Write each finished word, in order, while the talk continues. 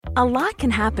A lot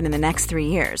can happen in the next 3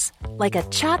 years. Like a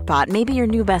chatbot may be your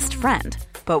new best friend.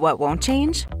 But what won't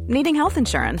change? Needing health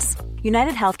insurance.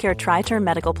 United Healthcare Tri-Term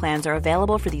Medical Plans are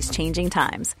available for these changing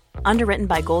times. Underwritten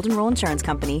by Golden Rule Insurance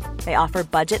Company, they offer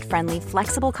budget-friendly,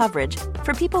 flexible coverage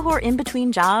for people who are in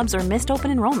between jobs or missed open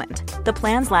enrollment. The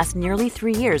plans last nearly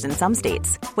 3 years in some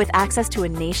states, with access to a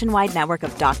nationwide network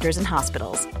of doctors and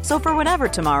hospitals. So for whatever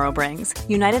tomorrow brings,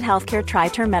 United Healthcare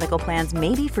Tri-Term Medical Plans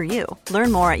may be for you.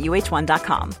 Learn more at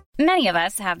uh1.com. Many of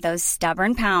us have those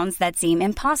stubborn pounds that seem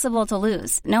impossible to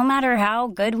lose, no matter how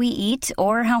good we eat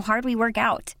or how hard we work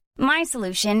out. My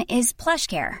solution is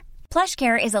PlushCare.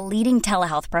 PlushCare is a leading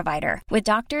telehealth provider with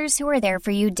doctors who are there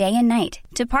for you day and night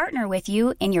to partner with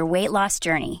you in your weight loss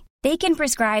journey. They can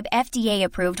prescribe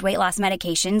FDA-approved weight loss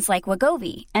medications like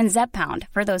Wegovy and Zepbound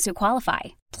for those who qualify.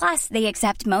 Plus, they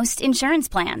accept most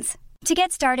insurance plans. To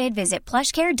get started, visit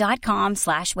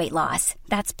plushcare.com/weightloss.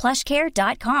 That's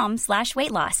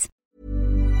plushcare.com/weightloss.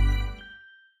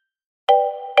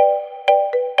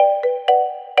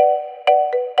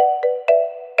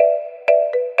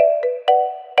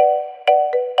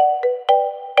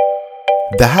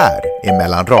 Det här är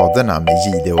Mellan raderna med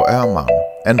Gide och Öman,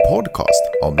 en podcast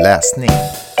om läsning.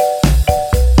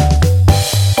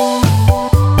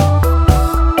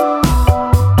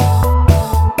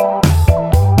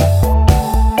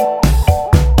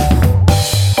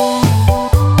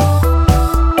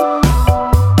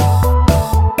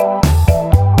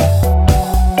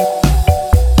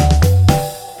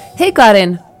 Hej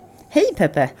Karin! Hej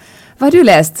Peppe! Vad har du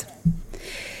läst?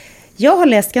 Jag har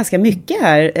läst ganska mycket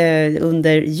här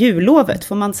under jullovet,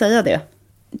 får man säga det?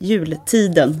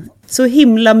 Jultiden. Så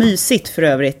himla mysigt för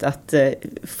övrigt att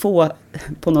få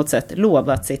på något sätt lov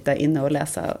att sitta inne och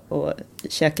läsa och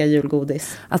käka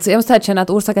julgodis. Alltså jag måste erkänna att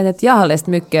orsaken till att jag har läst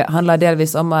mycket handlar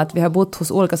delvis om att vi har bott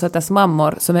hos olika sorters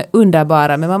mammor som är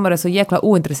underbara, men mammor är så jäkla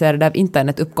ointresserade av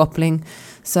internetuppkoppling.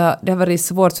 Så det har varit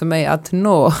svårt för mig att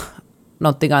nå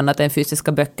någonting annat än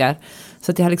fysiska böcker.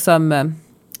 Så att jag har liksom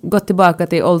gått tillbaka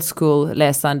till old school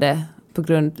läsande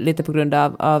lite på grund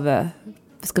av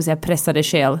ska vi säga, pressade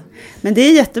skäl. Men det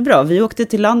är jättebra. Vi åkte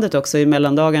till landet också i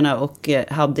mellandagarna och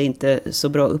hade inte så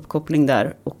bra uppkoppling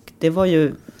där. Och det var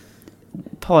ju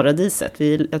paradiset.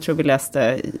 Jag tror vi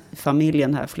läste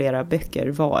familjen här flera böcker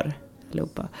var.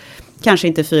 Allihopa. Kanske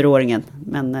inte 4-åringen,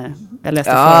 men jag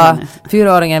läste för henne.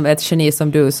 4-åringen är ett geni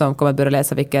som du som kommer att börja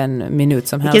läsa vilken minut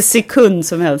som helst. Vilken sekund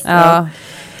som helst. Ja.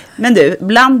 Men du,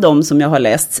 bland dem som jag har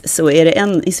läst så är det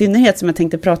en i synnerhet som jag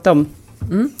tänkte prata om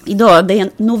idag. Det är en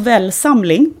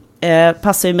novellsamling.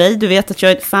 Passar ju mig. Du vet att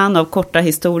jag är ett fan av korta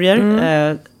historier.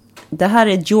 Det här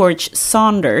är George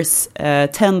Saunders.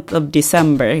 10th of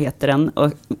December heter den.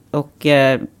 Och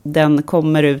den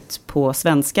kommer ut på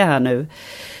svenska här nu.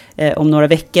 Om några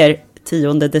veckor.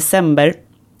 10 december.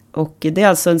 Och det är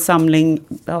alltså en samling.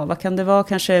 Ja, vad kan det vara?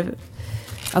 Kanske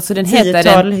alltså den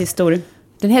 10-tal historier.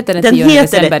 Den heter den 10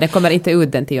 december. Den kommer inte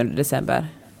ut den 10 december.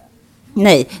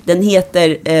 Nej, den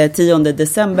heter 10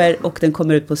 december och den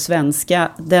kommer ut på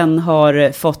svenska. Den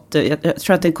har fått, jag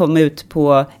tror att den kom ut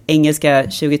på engelska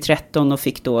 2013 och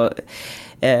fick då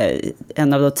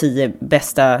en av de 10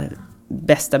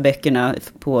 bästa böckerna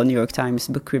på New York Times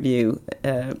Book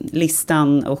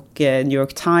Review-listan. Och New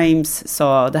York Times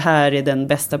sa det här är den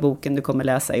bästa boken du kommer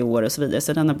läsa i år och så vidare.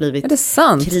 Så den har blivit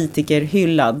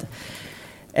kritikerhyllad.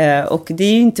 Och det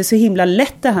är ju inte så himla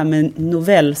lätt det här med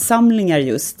novellsamlingar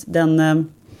just.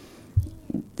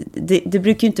 Det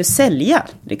brukar ju inte sälja,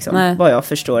 liksom, vad jag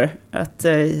förstår. Att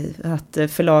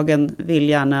förlagen vill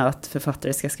gärna att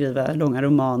författare ska skriva långa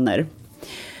romaner.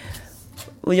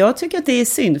 Och jag tycker att det är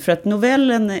synd, för att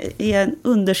novellen är en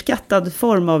underskattad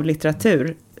form av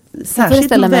litteratur.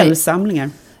 Särskilt novellsamlingar.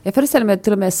 Jag föreställer mig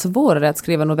till och med svårare att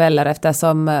skriva noveller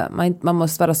eftersom man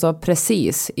måste vara så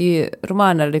precis. I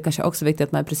romaner är det kanske också viktigt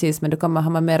att man är precis, men då har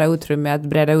man mera utrymme att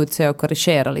breda ut sig och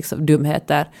korrigera liksom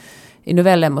dumheter. I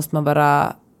noveller måste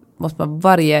man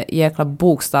varje jäkla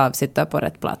bokstav sitta på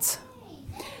rätt plats.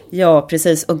 Ja,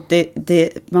 precis. Och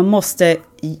man måste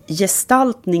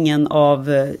gestaltningen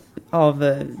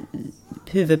av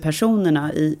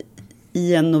huvudpersonerna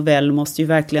i en novell måste ju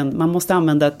verkligen, man måste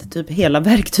använda typ hela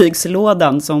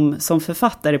verktygslådan som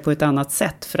författare på ett annat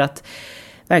sätt för att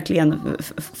verkligen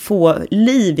få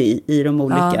liv i de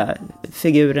olika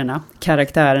figurerna,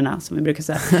 karaktärerna som vi brukar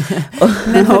säga.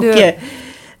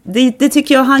 Det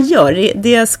tycker jag han gör.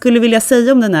 Det jag skulle vilja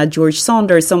säga om den här George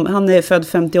Saunders, han är född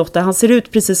 58, han ser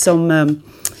ut precis som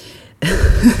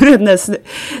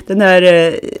den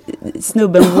här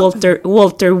snubben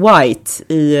Walter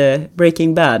White i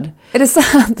Breaking Bad. Är det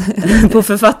sant? På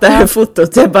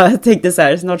författarfotot. Jag bara tänkte så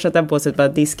här, snart sätter han på sig ett par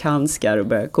diskhandskar och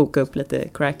börjar koka upp lite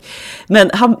crack.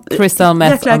 Men han... Crystal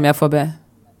meth om jag får be.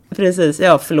 Precis,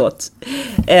 ja förlåt.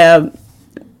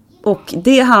 Och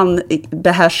det han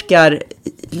behärskar,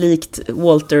 likt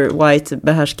Walter White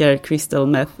behärskar crystal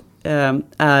meth,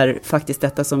 är faktiskt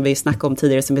detta som vi snackade om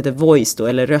tidigare som heter voice då,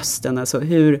 eller rösten. Alltså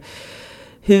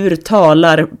hur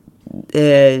talar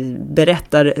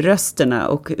berättar rösterna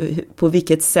och på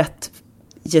vilket sätt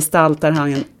gestaltar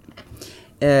han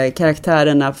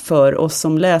karaktärerna för oss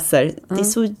som läser. Det är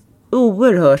så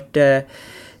oerhört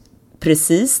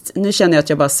precis. Nu känner jag att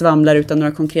jag bara svamlar utan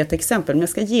några konkreta exempel, men jag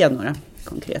ska ge några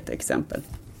konkreta exempel.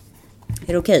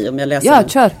 Är det okej om jag läser? Ja,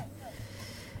 kör.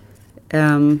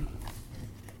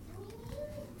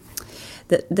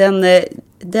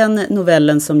 Den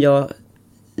novellen som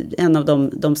en av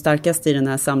de starkaste i den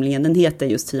här samlingen, den heter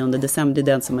just 10 december, det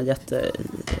är den som har gett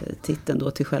titeln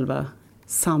då till själva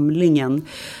samlingen.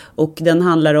 Och den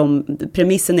handlar om,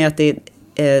 premissen är att det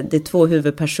är 2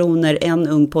 huvudpersoner, en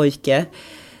ung pojke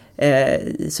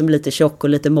som är lite tjock och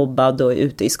lite mobbad och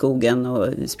ute i skogen och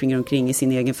springer omkring i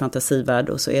sin egen fantasivärld,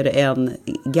 och så är det en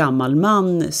gammal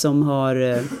man som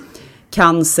har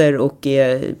cancer och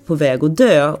är på väg att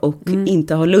dö och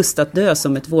inte har lust att dö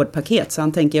som ett vårdpaket. Så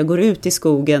han tänker, jag går ut i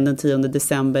skogen den 10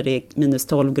 december, det är minus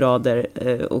 12 grader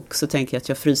och så tänker jag att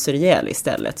jag fryser ihjäl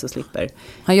istället så slipper...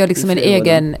 Han gör liksom en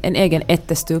egen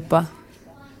ättestupa.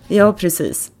 Ja,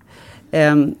 precis.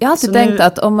 Jag har alltid tänkt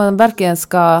att om man verkligen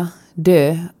ska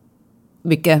dö,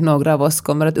 vilket några av oss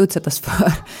kommer att utsättas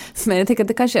för, men jag tänker att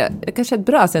det kanske är ett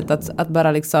bra sätt att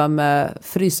bara liksom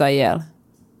frysa ihjäl.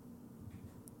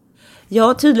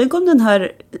 Ja, tydligen kom den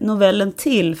här novellen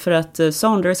till för att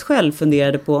Saunders själv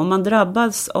funderade på om man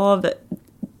drabbas av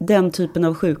den typen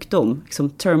av sjukdom, liksom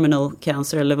terminal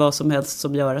cancer eller vad som helst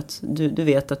som gör att du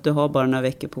vet att du har bara några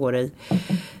veckor på dig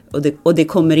och det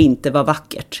kommer inte vara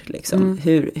vackert liksom.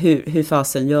 Hur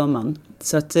fasen gör man?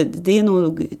 Så att det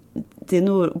är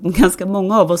nog ganska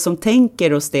många av oss som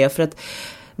tänker oss det, för att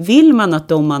vill man att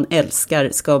de man älskar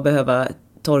ska behöva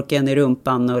torka en i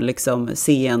rumpan och liksom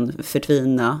se en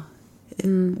förtvina.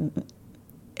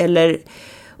 Eller,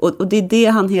 och det är det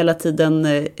han hela tiden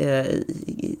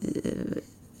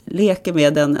leker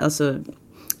med, alltså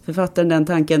författaren, den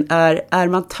tanken, är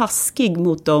man taskig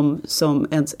mot dem som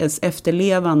ens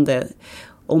efterlevande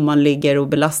om man ligger och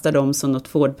belastar dem som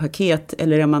något vårdpaket,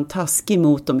 eller är man taskig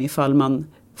mot dem ifall man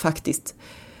faktiskt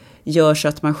gör så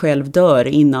att man själv dör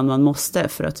innan man måste,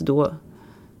 för att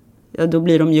då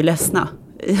blir de ju ledsna.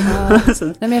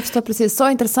 Nej, men jag förstår precis, så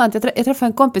intressant. Jag träffade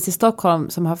en kompis i Stockholm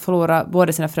som har förlorat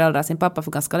både sina föräldrar, sin pappa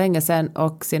för ganska länge sedan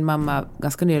och sin mamma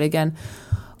ganska nyligen.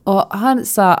 Och han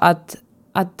sa att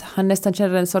han nästan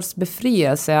känner en sorts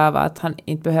befrielse av att han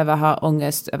inte behöver ha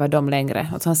ångest över dem längre.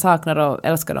 Alltså han saknar och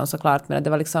älskar dem såklart, men det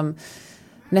var liksom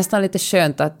nästan lite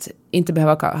skönt att inte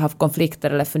behöva ha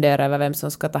konflikter eller fundera över vem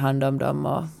som ska ta hand om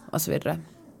dem och så vidare.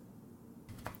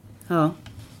 Ja.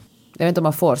 Jag vet inte om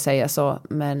man får säga så,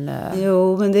 men...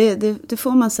 Jo, men det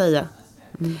får man säga.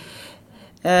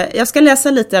 Jag ska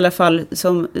läsa lite i alla fall,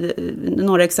 som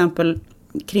några exempel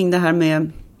kring det här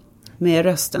med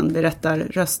rösten,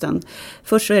 berättarrösten.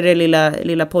 Först så är det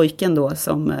lilla pojken då,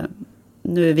 som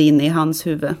nu är vi inne i hans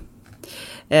huvud.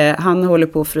 Han håller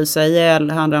på att frysa ihjäl,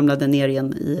 han ramlade ner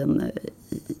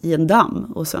i en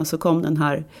damm. Och sen så kom den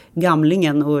här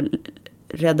gamlingen och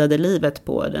räddade livet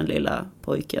på den lilla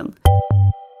pojken.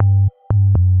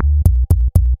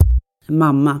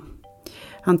 Mamma.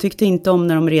 Han tyckte inte om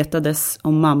när de retades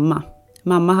om mamma.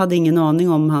 Mamma hade ingen aning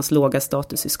om hans låga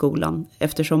status i skolan,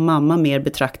 eftersom mamma mer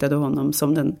betraktade honom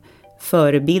som den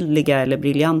förebildliga eller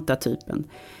briljanta typen.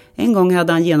 En gång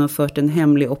hade han genomfört en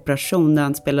hemlig operation där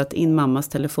han spelat in mammas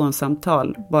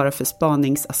telefonsamtal bara för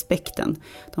spaningsaspekten.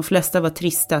 De flesta var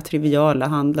trista, triviala,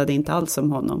 handlade inte alls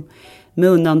om honom. Med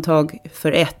undantag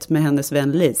för ett med hennes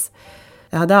vän Liz.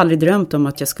 Jag hade aldrig drömt om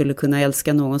att jag skulle kunna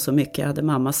älska någon så mycket, hade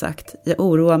mamma sagt. Jag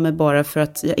oroar mig bara för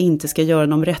att jag inte ska göra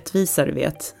någon rättvisare,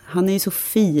 vet. Han är ju så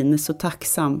fin, så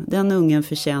tacksam. Den ungen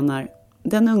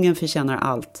förtjänar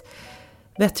allt.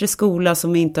 Bättre skola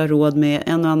som vi inte har råd med,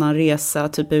 en och annan resa,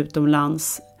 typ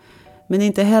utomlands. Men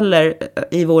inte heller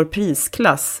i vår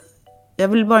prisklass. Jag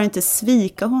vill bara inte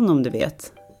svika honom, du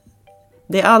vet.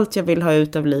 Det är allt jag vill ha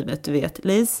ut av livet, du vet.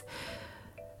 Liz,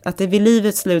 att det vid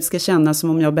livets slut ska kännas som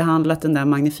om jag behandlat den där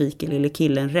magnifika lille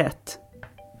killen rätt.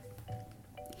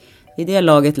 I det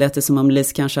laget lät det som om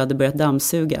Liz kanske hade börjat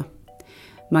dammsuga.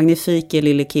 Magnifike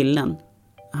lille killen.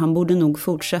 Han borde nog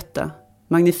fortsätta.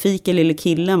 Magnifike lille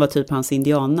killen var typ hans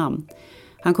indiannamn.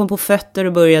 Han kom på fötter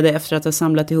och började efter att ha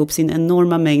samlat ihop sin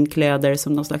enorma mängd kläder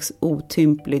som någon slags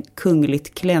otympligt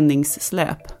kungligt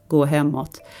klänningssläp gå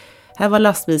hemåt. Här var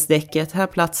lastbilsdäcket, här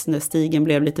platsen där stigen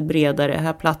blev lite bredare,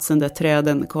 här platsen där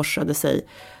träden korsade sig,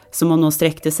 som om de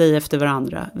sträckte sig efter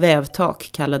varandra. Vävtak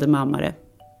kallade mamma det.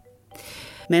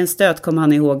 Med en stöt kom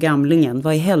han ihåg gamlingen.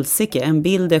 Vad i helsike? En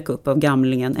bild dök upp av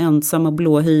gamlingen, ensam och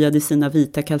blåhyad i sina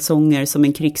vita kalsonger som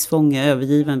en krigsfånge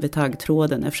övergiven vid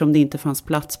taggtråden eftersom det inte fanns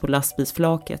plats på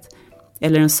lastbilsflaket.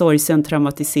 Eller en sorgsen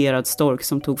traumatiserad stork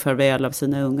som tog farväl av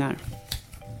sina ungar.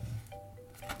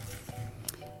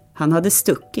 Han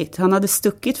hade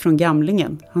stuckit från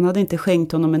gamlingen. Han hade inte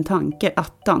skänkt honom en tanke,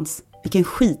 attans. Vilken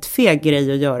skitfeg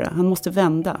grej att göra. Han måste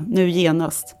vända, nu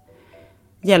genast.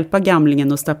 Hjälpa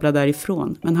gamlingen att stappla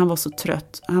därifrån. Men han var så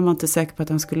trött. Han var inte säker på att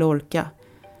han skulle orka.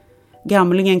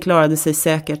 Gamlingen klarade sig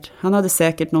säkert. Han hade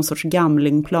säkert någon sorts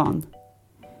gamlingplan.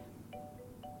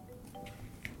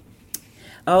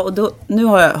 Ja, och då, nu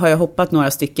har jag hoppat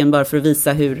några stycken bara för att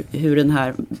visa hur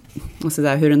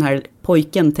den här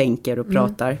pojken tänker och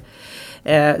pratar.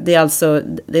 Det är alltså,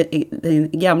 den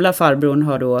gamla farbrorn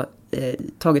har då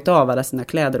tagit av alla sina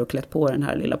kläder och klätt på den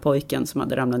här lilla pojken som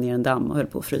hade ramlat ner en damm och höll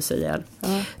på att frysa ihjäl.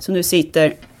 Så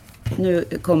nu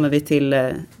kommer vi till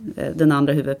den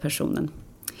andra huvudpersonen.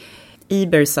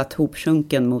 Iber satt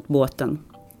hopsjunken mot båten.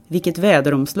 Vilket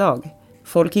väderomslag!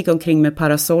 Folk gick omkring med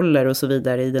parasoller och så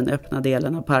vidare i den öppna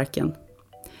delen av parken.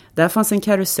 Där fanns en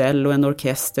karusell och en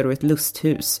orkester och ett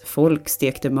lusthus. Folk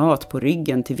stekte mat på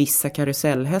ryggen till vissa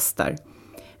karusellhästar.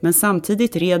 Men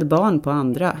samtidigt red barn på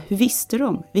andra. Hur visste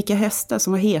de vilka hästar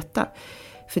som var heta?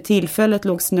 För tillfället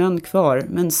låg snön kvar,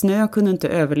 men snö kunde inte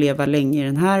överleva länge i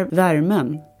den här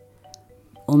värmen.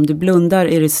 Om du blundar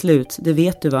är det slut, det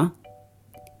vet du va?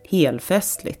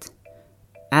 Helfestligt.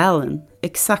 Alan,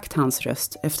 exakt hans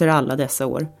röst efter alla dessa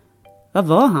år. Vad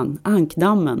var han?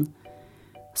 Ankdammen.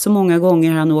 Så många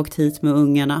gånger har han åkt hit med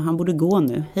ungarna. Han borde gå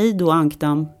nu. Hej då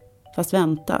Ankdamm. Fast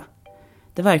vänta.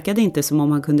 Det verkade inte som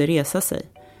om han kunde resa sig.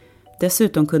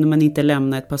 Dessutom kunde man inte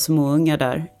lämna ett par småungar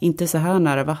där. Inte så här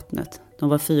nära vattnet. De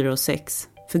var 4 och 6.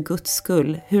 För Guds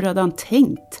skull, hur hade han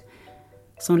tänkt?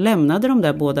 Som lämnade de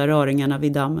där båda raringarna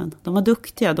vid dammen. De var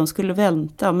duktiga, de skulle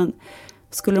vänta. Men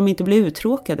skulle de inte bli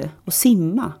uttråkade? Och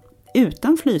simma?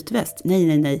 Utan flytväst?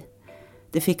 Nej.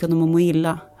 Det fick honom att må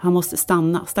illa. Han måste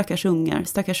stanna. Stackars ungar,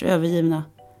 stackars övergivna.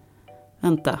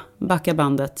 Vänta, backa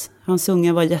bandet. Hans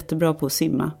ungar var jättebra på att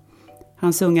simma.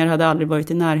 Hans ungar hade aldrig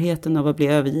varit i närheten av att bli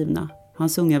övergivna.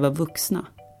 Hans ungar var vuxna.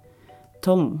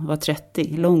 Tom var 30,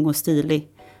 lång och stilig.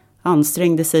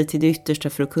 Ansträngde sig till det yttersta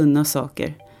för att kunna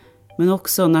saker. Men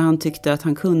också när han tyckte att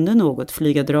han kunde något,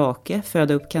 flyga drake,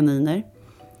 föda upp kaniner.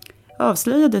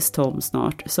 Avslöjades Tom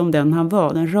snart som den han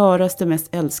var, den raraste,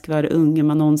 mest älskvärda unge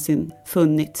man någonsin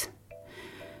funnit.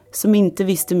 Som inte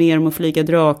visste mer om att flyga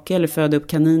drake eller föda upp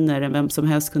kaniner än vem som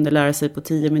helst kunde lära sig på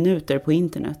 10 minuter på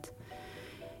internet.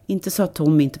 Inte så att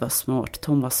Tom inte var smart,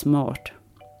 Tom var smart.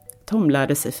 Tom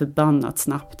lärde sig förbannat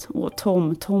snabbt.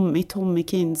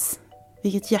 Tommykins.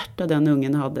 Vilket hjärta den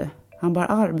ungen hade. Han bara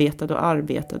arbetade och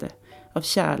arbetade. Av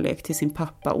kärlek till sin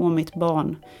pappa och mitt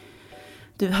barn.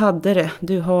 Du hade det,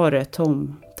 du har det,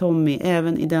 Tommy,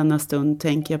 även i denna stund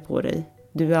tänker jag på dig.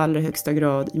 Du är i allra högsta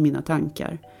grad i mina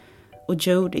tankar. Och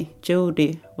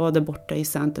Jody var där borta i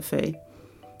Santa Fe.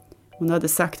 Hon hade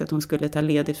sagt att hon skulle ta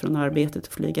ledigt från arbetet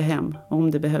och flyga hem,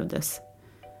 om det behövdes.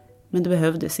 Men det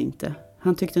behövdes inte.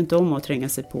 Han tyckte inte om att tränga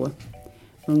sig på.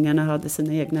 Ungarna hade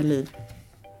sina egna liv.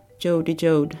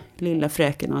 Jode, lilla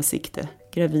fräken av sikte.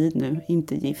 Gravid nu,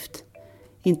 inte gift.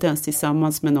 Inte ens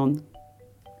tillsammans med någon.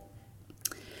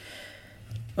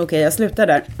 Okej, jag slutar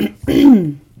där.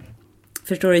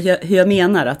 Förstår du hur jag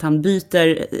menar? Att han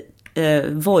byter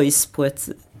voice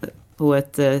på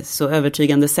ett så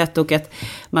övertygande sätt. Och att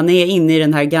man är inne i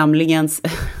den här gamlingens,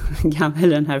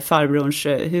 eller den här farbrorns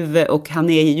huvud. Och han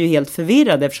är ju helt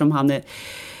förvirrad eftersom han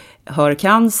har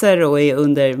cancer och är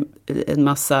under en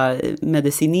massa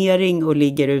medicinering och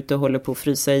ligger ute och håller på att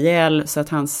frysa ihjäl. Så att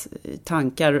hans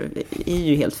tankar är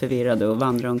ju helt förvirrade och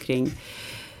vandrar omkring.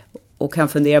 Och han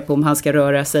funderar på om han ska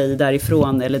röra sig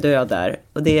därifrån eller dö där.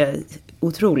 Och det är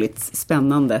otroligt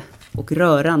spännande och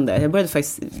rörande. Jag började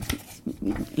faktiskt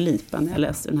lipa när jag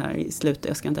läste den här i slutet.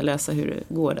 Jag ska inte läsa hur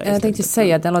det går där. Jag tänkte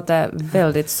säga att den låter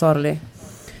väldigt sorglig.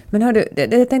 Men hör du,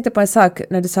 jag tänkte på en sak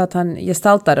när du sa att han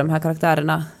gestaltar de här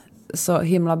karaktärerna så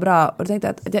himla bra. Och jag tänkte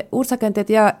att orsaken till att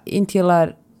jag inte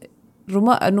gillar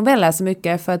noveller så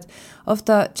mycket för att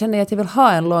ofta känner jag att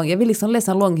jag vill liksom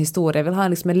läsa en lång historia, jag vill ha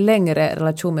liksom en längre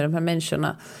relation med de här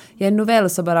människorna. I en novell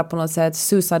så bara på något sätt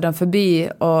susar de förbi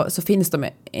och så finns de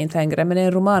inte längre, men i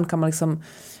en roman kan man liksom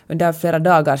under flera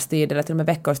dagars tid eller till och med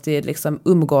veckors tid liksom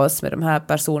umgås med de här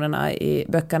personerna i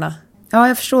böckerna. Ja,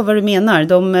 jag förstår vad du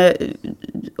menar.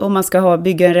 Om man ska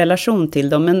bygga en relation till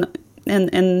dem.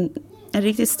 En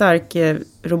riktigt stark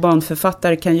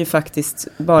romanförfattare kan ju faktiskt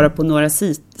bara på några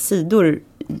sidor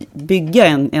bygga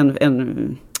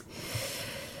en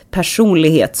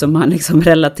personlighet som man liksom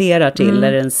relaterar till,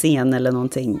 eller en scen eller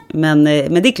någonting. Men det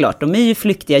är klart, de är ju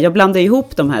flyktiga. Jag blandar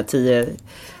ihop de här 10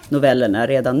 novellerna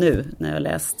redan nu när jag har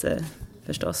läst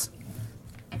förstås.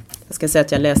 Jag ska säga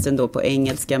att jag läste den då på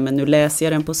engelska, men nu läser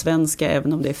jag den på svenska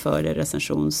även om det är före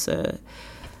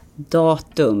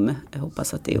recensionsdatum. Jag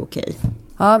hoppas att det är okej.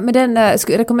 Ja, men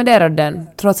rekommenderar du den,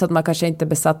 trots att man kanske inte är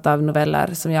besatt av noveller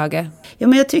som jag är? Ja,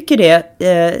 men jag tycker det.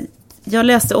 Jag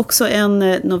läste också en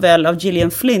novell av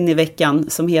Gillian Flynn i veckan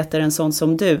som heter En sån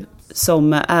som du.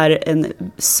 Som är en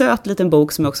söt liten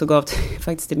bok som jag också gav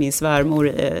faktiskt till min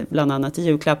svärmor bland annat i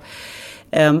julklapp.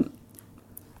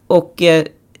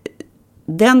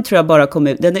 Den tror jag bara kom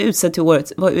ut. Den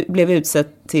är blev utsedd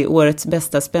till årets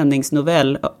bästa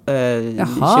spänningsnovell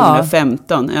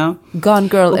 2015. Ja. Gone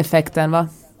Girl-effekten, va?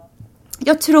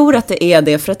 Jag tror att det är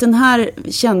det, för att den här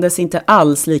kändes inte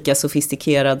alls lika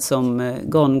sofistikerad som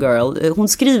Gone Girl. Hon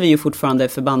skriver ju fortfarande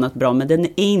förbannat bra, men den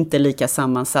är inte lika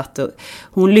sammansatt. Och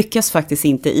hon lyckas faktiskt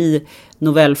inte i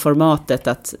novellformatet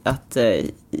att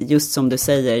just som du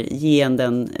säger, ge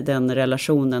en den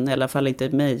relationen, i alla fall inte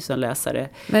mig som läsare.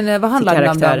 Men vad handlar den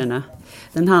om då?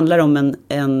 Den handlar om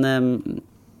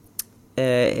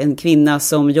en kvinna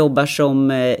som jobbar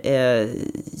som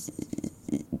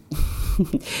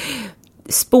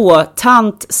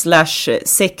spåtant /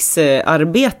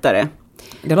 sexarbetare.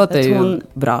 Det låter ju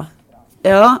bra.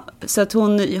 Ja, så att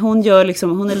hon gör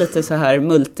liksom, hon är lite så här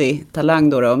multitalang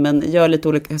då, men gör lite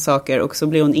olika saker, och så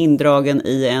blir hon indragen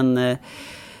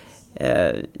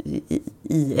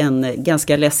i en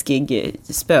ganska läskig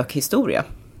spökhistoria.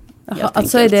 Jaha,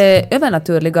 alltså är det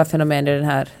övernaturliga fenomen i den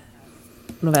här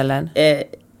novellen?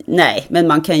 Nej, men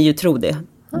man kan ju tro det.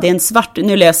 Det är en svart,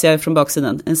 nu läser jag från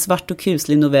baksidan, en svart och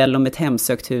kuslig novell om ett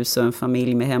hemsökt hus och en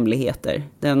familj med hemligheter.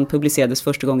 Den publicerades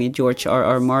första gången i George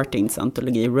R.R. Martins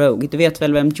antologi Rogue. Du vet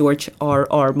väl vem George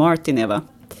R.R. Martin är, va?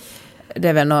 Det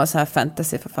är väl någon så här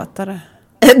fantasyförfattare.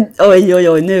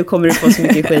 Oj, nu kommer du få så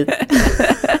mycket skit.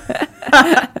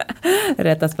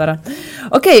 Rättas bara.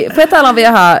 Okej, får jag tala om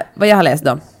vad jag har läst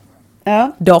då?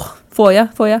 Ja. Då, får jag?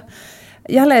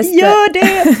 Jag har läst... Gör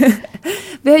det!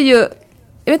 Vi har ju...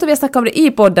 Jag vet inte om jag snackar om det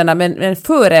i poddarna, men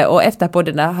före och efter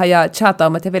poddarna har jag tjatat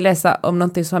om att jag vill läsa om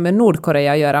någonting som har med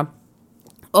Nordkorea att göra.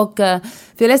 Och för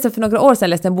jag läste för några år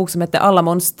sedan en bok som heter Alla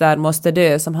monster måste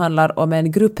dö, som handlar om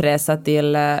en gruppresa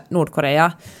till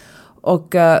Nordkorea.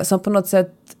 Och som på något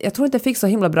sätt, jag tror inte jag fick så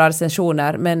himla bra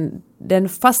recensioner, men den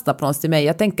fastnar på något till mig.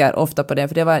 Jag tänker ofta på den,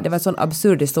 för det var en sån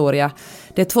absurd historia.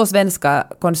 Det är 2 svenska,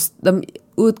 de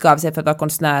utgav sig för att vara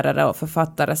konstnärer och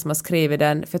författare som har skrivit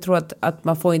den. För jag tror att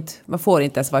man får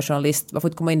inte ens vara journalist. Man får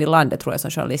inte komma in i landet, tror jag,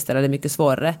 som journalist, eller det är mycket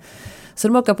svårare. Så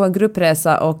de åker på en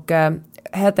gruppresa och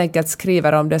helt enkelt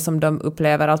skriver om det som de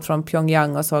upplever, allt från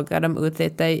Pyongyang, och såg de ut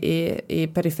lite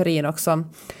i periferin också.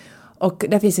 Och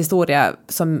det finns historia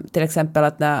som till exempel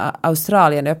att när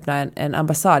Australien öppnade en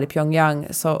ambassad i Pyongyang,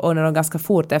 så ordnade de ganska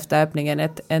fort efter öppningen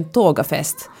en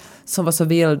tågafest som var så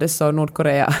vild så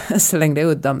Nordkorea slängde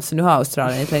ut dem. Så nu har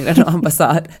Australien inte längre någon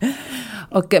ambassad.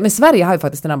 Men Sverige har ju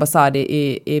faktiskt en ambassad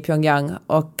i Pyongyang,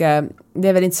 och det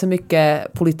är väl inte så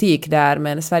mycket politik där,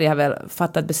 men Sverige har väl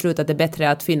fattat beslut att det är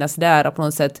bättre att finnas där och på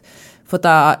något sätt få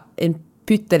ta en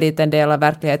pytteliten del av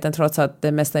verkligheten, trots att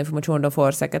det mesta information de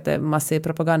får säkert är massiv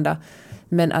propaganda.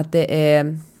 Men att det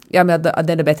är, att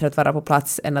det är bättre att vara på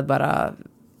plats än att bara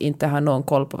inte ha någon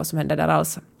koll på vad som händer där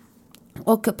alls.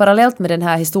 Och parallellt med den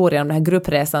här historien om den här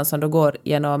gruppresan som då går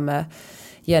genom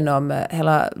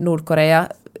hela Nordkorea,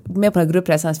 med på den här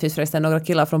gruppresan finns förresten några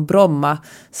killar från Bromma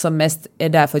som mest är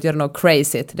där för att göra något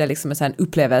crazy. Det är liksom en sån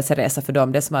upplevelseresa för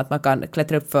dem. Det är som att man kan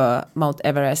klättra upp för Mount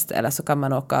Everest, eller så kan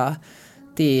man åka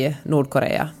till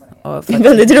Nordkorea. Det är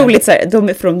väldigt roligt så här, de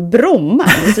är från Bromma.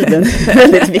 Det är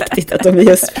väldigt viktigt att de är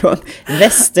just från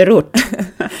västerort.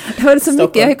 Det var så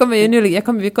mycket.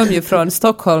 Vi kom ju från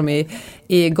Stockholm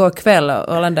igår kväll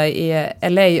och landade i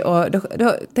LA, och då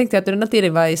tänkte jag att den här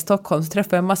tiden var i Stockholm, så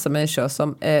träffade jag en massa människor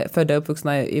som är födda och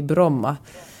uppvuxna i Bromma.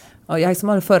 Och jag har liksom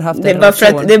aldrig förr haft en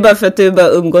relation. Det är bara för att du bara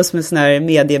umgås med såna här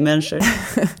mediemänniskor.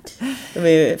 De är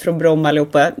ju från Bromma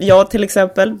allihopa. Jag till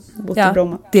exempel, bott i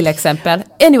Bromma. Till exempel.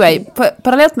 Anyway,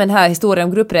 parallellt med den här historien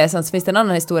om gruppresan så finns det en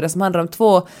annan historia som handlar om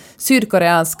 2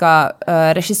 sydkoreanska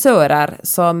regissörer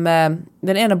som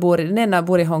den ena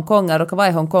bor i Hongkong och råkar vara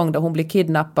i Hongkong då hon blir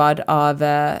kidnappad av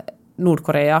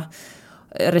Nordkorea.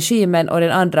 regimen och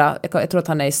den andra, jag tror att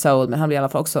han är i Seoul, men han blir i alla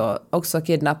fall också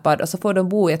kidnappad. Och så får de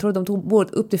bo, jag tror att de bor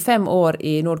upp till 5 år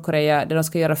i Nordkorea där de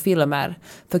ska göra filmer.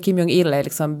 För Kim Jong-il är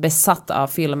liksom besatt av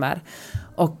filmer.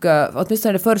 Och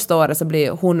åtminstone det första året så blir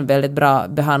hon väldigt bra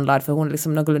behandlad, för hon är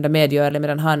liksom någorlunda medgörlig,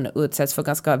 medan han utsätts för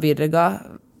ganska vidriga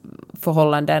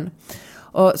förhållanden.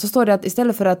 Och så står det att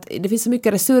istället för att det finns så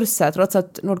mycket resurser, trots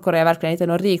att Nordkorea verkligen inte är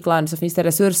något rikt land, så finns det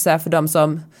resurser för dem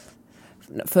som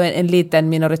för en liten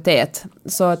minoritet.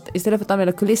 Så att istället för att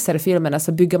använda kulisser i filmerna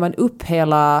så bygger man upp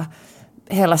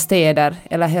hela städer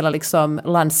eller hela liksom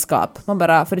landskap.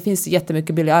 För det finns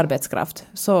jättemycket billig arbetskraft.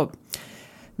 Så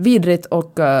vidrigt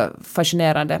och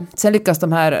fascinerande. Sen lyckas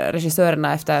de här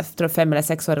regissörerna efter 5 eller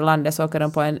 6 år i landet, så åker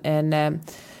de på en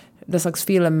slags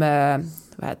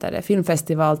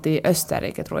filmfestival till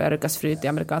Österrike, tror jag, lyckas fly till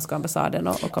amerikanska ambassaden.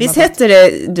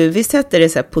 Visst hette det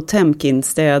så här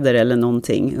Potemkin-städer eller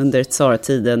någonting under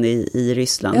tsartiden i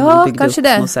Ryssland? Ja, kanske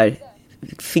det. Så här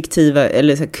fiktiva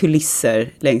eller så här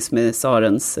kulisser längs med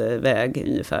tsarens väg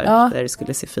ungefär, där det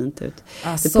skulle se fint ut.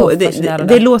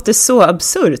 Det låter så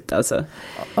absurt alltså.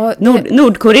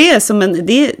 Nordkorea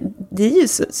det är ju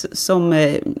som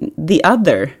the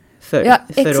other.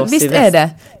 För oss visst är det.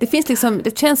 Det finns liksom,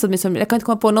 det känns som jag kan inte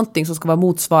komma på någonting som ska vara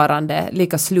motsvarande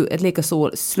ett lika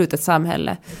slutet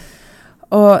samhälle.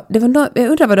 Och det var jag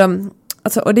undrar vad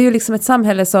och det är ju liksom ett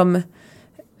samhälle som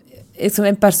liksom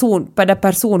där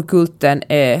personkulten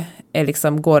är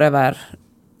liksom går över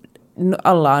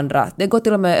alla andra. Det går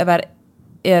till och med över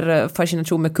er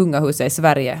fascination med kungahuset i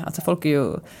Sverige. Alltså folk är ju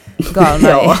galna.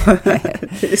 Ja,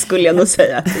 det skulle jag nog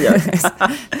säga.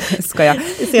 Ska jag?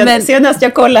 Senast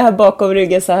jag kollade här bakom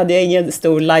ryggen så hade jag ingen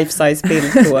stor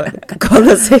life-size-bild på Karl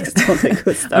XVI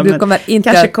Gustav. Du kommer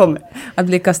inte att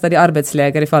bli kastad i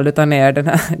arbetsläger ifall du tar ner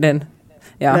den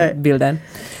bilden.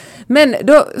 Men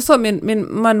då så min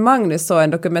man Magnus såg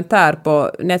en dokumentär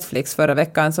på Netflix förra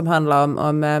veckan som handlar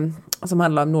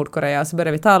om Nordkorea. Så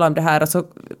började vi tala om det här och så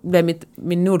blev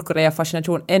min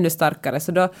Nordkorea-fascination ännu starkare.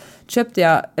 Så då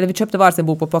vi köpte varsin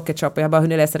bok på Pocket Shop och jag har bara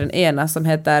hunnit läsa den ena som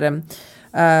heter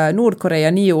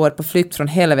Nordkorea 9 år på flykt från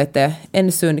helvete,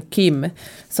 En-sun Kim,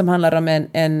 som handlar om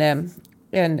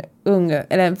en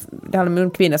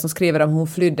ung kvinna som skriver om hur hon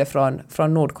flydde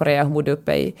från Nordkorea. Hon bodde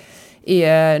uppe i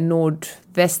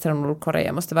nordvästra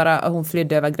Nordkorea måste vara, hon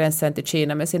flydde över gränsen till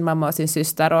Kina med sin mamma och sin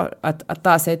syster, och att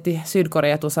ta sig till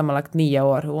Sydkorea tog sammanlagt 9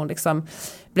 år. Hon liksom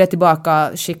blev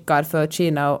tillbaka skickad för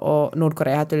Kina och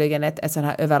Nordkorea har tydligen ett sån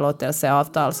här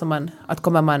överlåtelseavtal som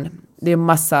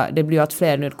det blir ju allt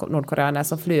fler nordkoreaner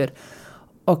som flyr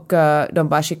och de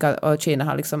bara och Kina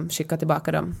har liksom skickat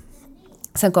tillbaka dem.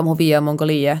 Sen kom hon via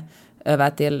Mongoliet över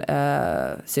till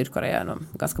Sydkorea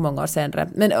ganska många år senare.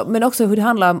 Men också hur det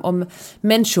handlar om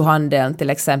människohandeln till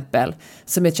exempel,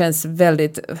 som det känns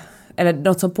väldigt, eller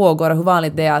något som pågår, och hur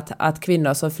vanligt det är att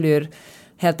kvinnor som flyr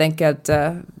helt enkelt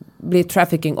blir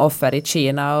trafficking-offer i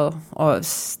Kina och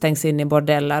stängs in i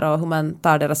bordeller, och hur man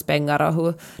tar deras pengar och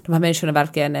hur de här människorna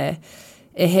verkligen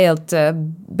är helt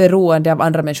beroende av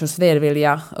andra människors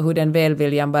välvilja, och hur den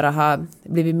välviljan bara har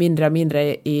blivit mindre och mindre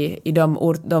i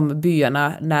de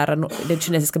byarna de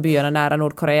kinesiska byarna nära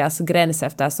Nordkoreas gräns,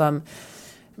 eftersom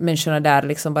människorna där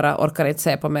liksom bara orkar inte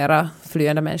se på mera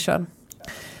flyende människor.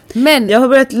 Men jag har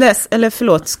börjat läsa, eller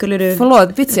förlåt, skulle du...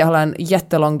 Vits, jag har en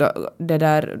jättelång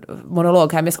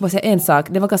monolog här, men jag ska bara säga en sak.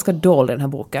 Det var ganska dålig den här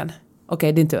boken.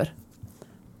 Okej, din tur.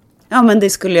 Ja, men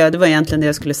det var egentligen det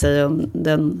jag skulle säga om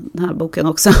den här boken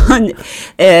också.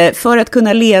 För att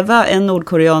kunna leva en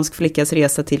nordkoreansk flickas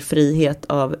resa till frihet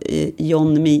av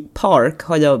Yeon Mi Park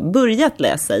har jag börjat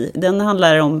läsa i. Den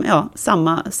handlar om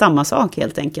samma sak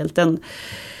helt enkelt. En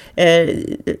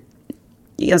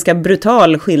ganska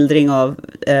brutal skildring av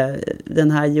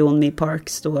den här Yeon Mi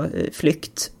Parks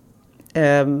flykt.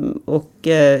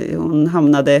 Hon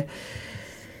hamnade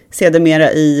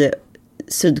sedermera i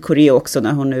Sydkorea också,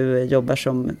 när hon nu jobbar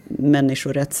som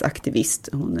människorättsaktivist.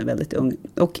 Hon är väldigt ung.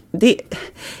 Och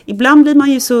ibland blir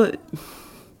man ju så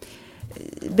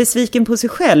besviken på sig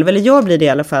själv, eller jag blir det i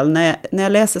alla fall, när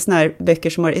jag läser såna här böcker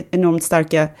som har enormt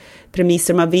starka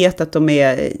premisser. Man vet att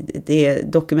det är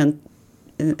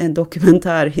en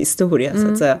dokumentär historia,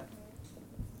 så att säga.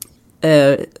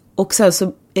 Och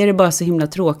så är det bara så himla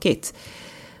tråkigt.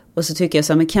 Och så tycker jag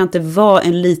så här, men kan jag inte vara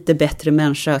en lite bättre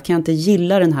människa? Kan jag inte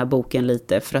gilla den här boken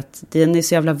lite? För att den är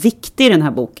så jävla viktig, den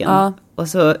här boken. Ja. Och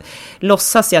så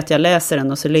låtsas jag att jag läser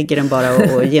den, och så ligger den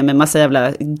bara och ger mig massa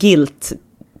jävla guilt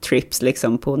trips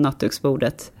liksom på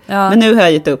nattduksbordet. Ja. Men nu har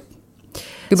jag gett upp.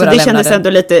 Så det kändes ändå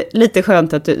lite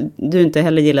skönt att du inte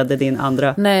heller gillade din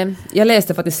andra. Nej, jag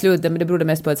läste faktiskt slutet, men det berodde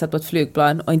mest på att jag satt på ett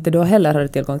flygplan och inte då heller hade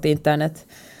tillgång till internet.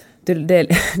 det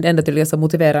enda tydligen som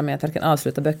motiverar mig att verkligen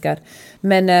avsluta böcker.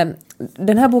 Men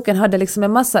den här boken hade liksom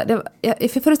en massa...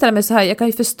 Jag föreställer mig så här, jag kan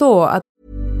ju förstå att...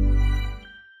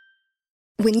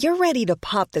 When you're ready to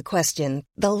pop the question,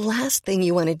 the last thing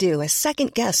you want to do is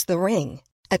second guess the ring.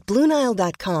 At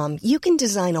BlueNile.com, you can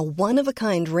design a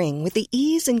one-of-a-kind ring with the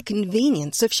ease and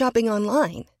convenience of shopping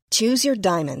online. Choose your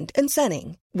diamond and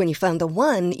setting. When you find the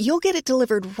one, you'll get it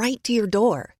delivered right to your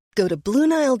door. Go to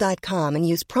BlueNile.com and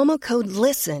use promo code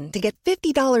LISTEN to get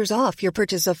 $50 off your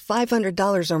purchase of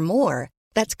 $500 or more.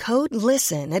 That's code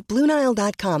LISTEN at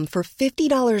BlueNile.com for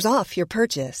 $50 off your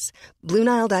purchase.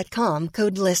 BlueNile.com,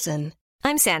 code LISTEN.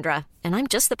 I'm Sandra, and I'm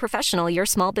just the professional your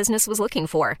small business was looking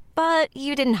for. But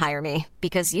you didn't hire me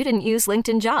because you didn't use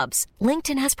LinkedIn Jobs.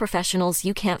 LinkedIn has professionals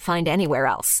you can't find anywhere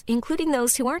else, including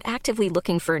those who aren't actively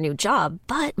looking for a new job,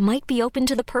 but might be open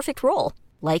to the perfect role,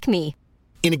 like me.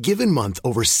 In a given month,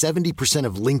 over 70%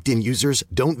 of LinkedIn users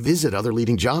don't visit other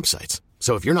leading job sites.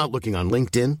 So if you're not looking on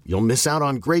LinkedIn, you'll miss out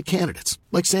on great candidates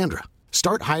like Sandra.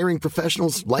 Start hiring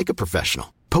professionals like a professional.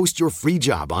 Post your free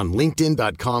job on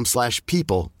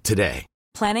linkedin.com/people today.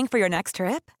 Planning for your next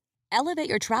trip? Elevate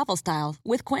your travel style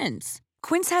with Quince.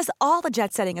 Quince has all the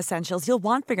jet-setting essentials you'll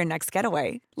want for your next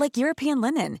getaway, like European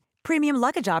linen, premium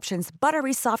luggage options,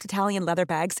 buttery soft Italian leather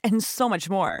bags, and so much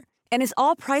more. And is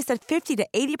all priced at 50 to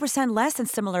 80% less than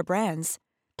similar brands.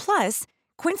 Plus,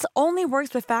 Quince only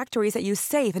works with factories that use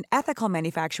safe and ethical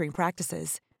manufacturing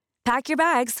practices. Pack your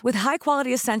bags with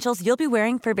high-quality essentials you'll be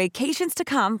wearing for vacations to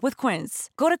come with Quince.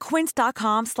 Go to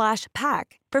quince.com/pack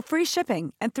for free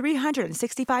shipping and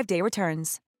 365-day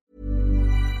returns.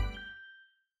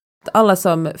 Alla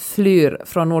som flyr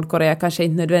från Nordkorea kanske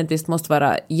inte nödvändigtvis måste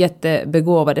vara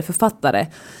jättebegåvade författare.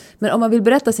 Men om man vill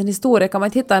berätta sin historia kan man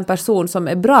inte hitta en person som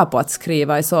är bra på att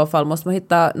skriva. I så fall måste man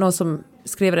hitta någon som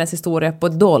skriver ens historia på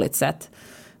ett dåligt sätt.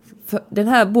 För den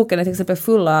här boken är till exempel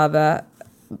full av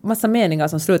massa meningar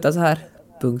som slutar så här. ...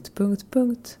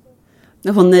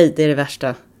 Nej, det är det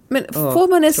värsta. Men får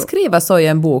man ens skriva så i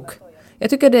en bok? Jag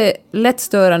tycker det är lätt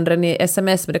störande än i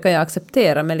sms, men det kan jag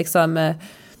acceptera. Men liksom...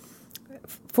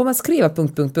 Får man skriva ...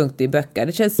 i böcker?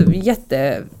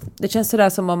 Det känns sådär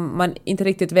som om man inte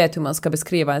riktigt vet hur man ska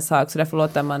beskriva en sak. Så därför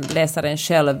låter man läsaren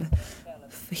själv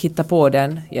hitta på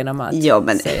den genom att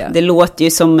säga. Det låter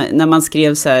ju som när man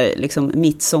skrev så här, liksom,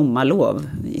 mitt sommarlov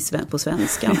på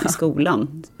svenska i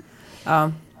skolan.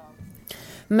 Ja.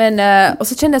 Men, och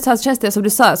så känns det som du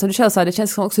själv sa, det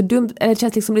känns också dumt, eller det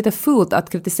känns liksom lite fult att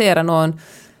kritisera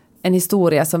en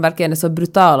historia som verkligen är så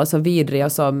brutal och så vidrig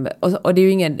och det är ju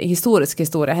ingen historisk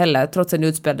historia heller, trots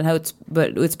att den här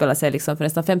utspelar sig liksom för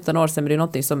nästan 15 år sedan, men det är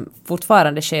något som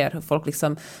fortfarande sker. Folk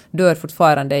liksom dör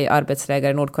fortfarande i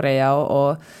arbetsläger i Nordkorea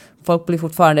och folk blir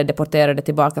fortfarande deporterade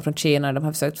tillbaka från Kina. De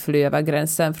har försökt fly över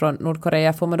gränsen från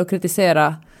Nordkorea. Får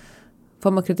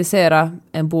man kritisera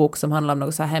en bok som handlar om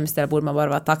något så här hemskt, eller borde man bara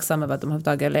vara tacksam över att de har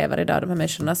tagit lever idag, de här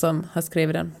människorna som har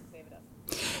skrivit den?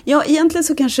 Ja, egentligen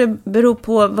så kanske det beror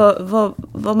på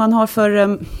vad man har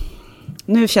för...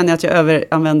 Nu känner jag att jag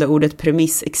överanvänder ordet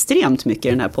premiss extremt mycket i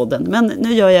den här podden. Men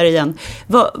nu gör jag det igen.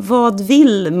 Vad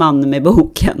vill man med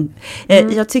boken?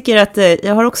 Jag tycker att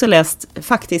jag har också läst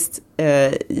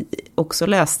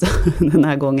den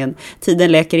här gången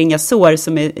Tiden läker inga sår,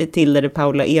 som är Tilde de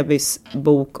Paula Ebys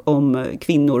bok om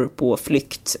kvinnor på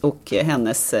flykt och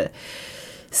hennes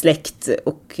släkt.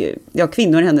 Och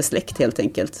kvinnor i hennes släkt helt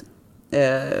enkelt.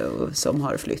 Som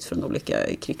har flytt från olika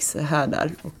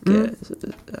krigshärdar och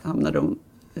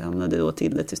hamnade då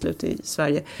till slut i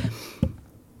Sverige.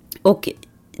 Och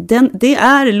det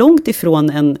är långt ifrån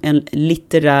en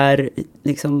litterär,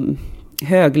 liksom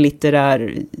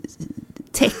höglitterär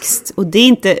text, och det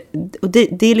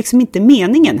är liksom inte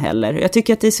meningen heller. Jag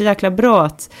tycker att det är så jäkla bra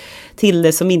att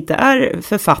Tilde, som inte är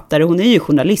författare, hon är ju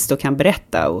journalist och kan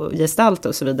berätta och gestalta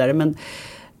och så vidare,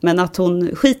 men att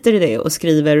hon skiter i det och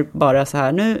skriver bara så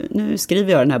här, nu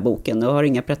skriver jag den här boken och har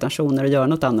inga pretensioner att göra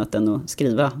något annat än att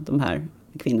skriva de här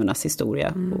kvinnornas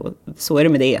historia. Och så är det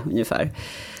med det ungefär.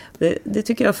 Det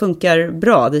tycker jag funkar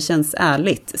bra, det känns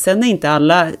ärligt. Sen är inte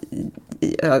alla,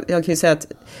 jag kan ju säga att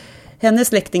hennes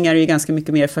släktingar är ju ganska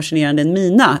mycket mer fascinerande än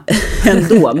mina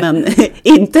ändå, men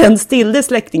inte ens Tildes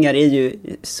släktingar är ju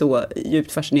så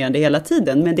djupt fascinerande hela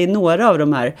tiden. Men det är några av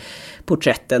de här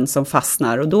porträtten som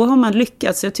fastnar, och då har man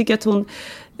lyckats. Jag tycker att hon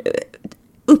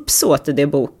uppsåt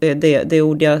det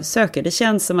ord jag söker. Det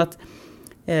känns som att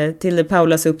Tilde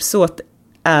Paulas uppsåt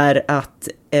är att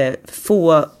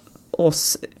få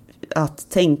oss att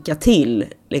tänka till,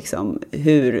 liksom,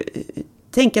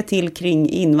 tänka till kring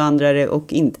invandrare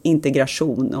och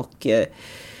integration och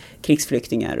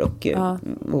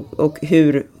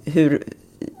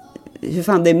hur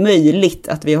fan det är möjligt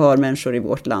att vi har människor i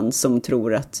vårt land som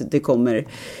tror att det kommer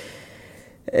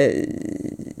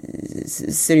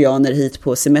syrianer hit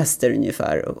på semester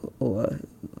ungefär och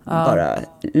bara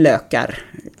lökar.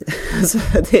 Alltså,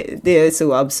 det är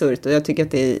så absurt, och jag tycker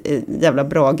att det är en jävla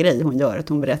bra grej hon gör, att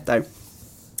hon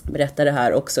berättar det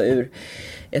här också ur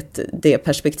det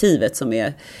perspektivet som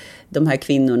är de här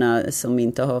kvinnorna som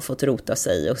inte har fått rota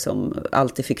sig och som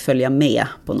alltid fick följa med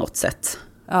på något sätt.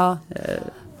 Ja.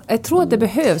 Jag tror att det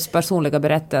behövs personliga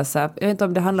berättelser. Jag vet inte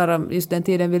om det handlar om just den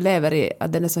tiden vi lever i,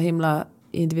 att den är så himla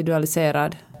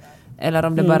individualiserad. Eller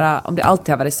om det om det alltid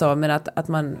har varit så, men att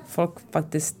folk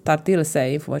faktiskt tar till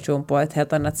sig information på ett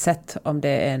helt annat sätt om det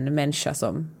är en människa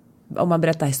om man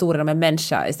berättar historien om en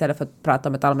människa istället för att prata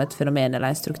om ett allmänt fenomen eller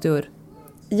en struktur.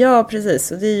 Ja,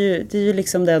 precis. Och det är ju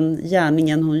liksom den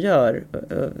gärningen hon gör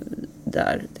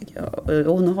där, tycker jag.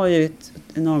 Och hon har ju ett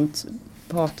enormt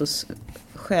patos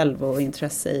själv och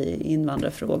intresse i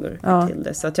invandrarfrågor till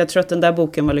det. Så att jag tror att den där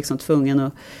boken var liksom tvungen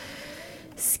att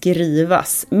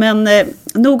skrivas. Men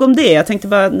nog om det. Jag tänkte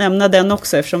bara nämna den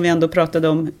också, eftersom vi ändå pratade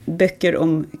om böcker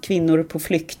om kvinnor på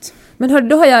flykt. Men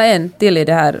då har jag en till i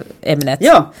det här ämnet.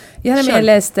 Ja, jag har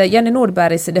läst Jenny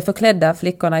Nordbergs De förklädda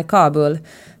flickorna i Kabul,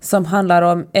 som handlar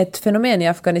om ett fenomen i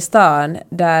Afghanistan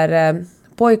där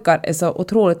pojkar är så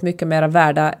otroligt mycket mer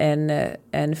värda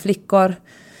än flickor.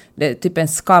 Det är typ en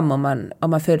skam om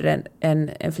man föder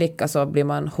en flicka, så blir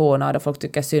man hånad och folk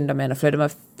tycker synd om en, och föder man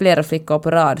flera flickor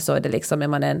på rad så är det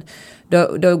liksom,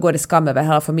 då går det skam över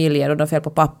hela familjen, och de fel på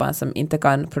pappan som inte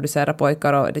kan producera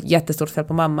pojkar, och det är ett jättestort fel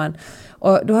på mamman.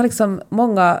 Och då har liksom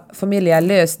många familjer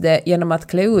löst det genom att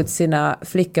klä ut sina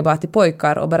flickor bara till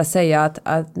pojkar och bara säga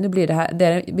att nu blir det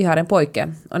här, vi har en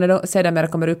pojke. Och när de sedan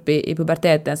kommer upp i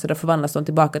puberteten så då förvandlas de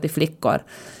tillbaka till flickor.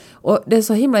 Och det är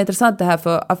så himla intressant det här,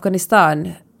 för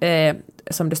Afghanistan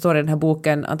som det står i den här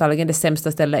boken, antagligen det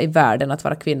sämsta stället i världen att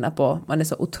vara kvinna på. Man är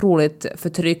så otroligt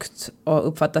förtryckt och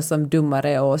uppfattas som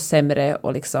dummare och sämre,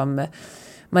 och liksom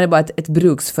man är bara ett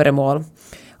bruksföremål.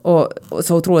 Och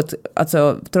så otroligt,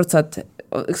 alltså trots att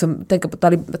liksom, tänka på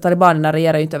talibanerna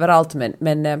regerar ju inte överallt,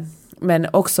 men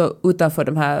också utanför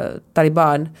de här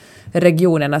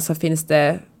talibanregionerna så finns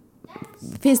det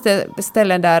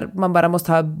ställen där man bara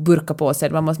måste ha burka på sig.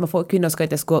 Kvinnor ska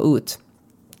inte ens gå ut.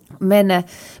 Men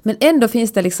ändå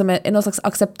finns det liksom någon slags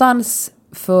acceptans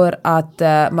för att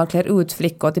man klär ut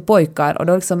flickor till pojkar. Och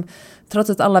då liksom, trots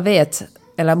att alla vet,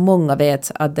 eller många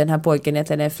vet, att den här pojken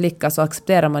egentligen är en flicka, så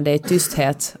accepterar man det i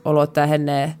tysthet och låter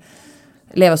henne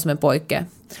leva som en pojke.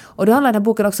 Och då handlar den här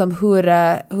boken också om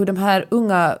hur de här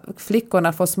unga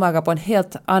flickorna får smaka på ett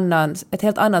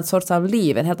helt annat sorts av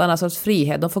liv, en helt annan sorts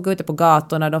frihet. De får gå ute på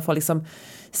gatorna, de får liksom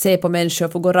se på människor,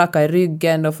 får gå raka i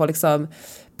ryggen, de får liksom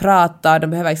prata, de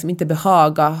behöver liksom inte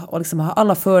behaga och liksom ha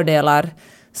alla fördelar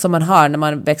som man har när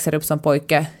man växer upp som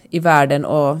pojke i världen,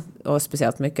 och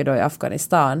speciellt mycket då i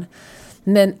Afghanistan.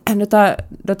 Men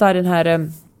då tar den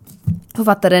här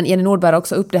författaren Jenny Nordberg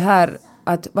också upp det här,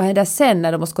 att vad händer sen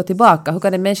när de måste gå tillbaka? Hur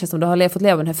kan en människa som då har fått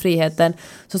leva den här friheten,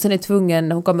 som sen är tvungen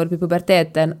när hon kommer upp i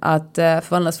puberteten att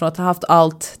förvandlas från att ha haft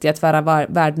allt till att vara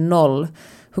värd noll?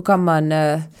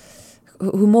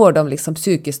 Hur mår de liksom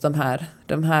psykiskt,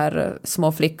 de här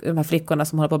små flickorna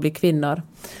som håller på att bli kvinnor?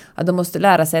 Att de måste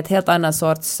lära sig ett helt annat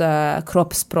sorts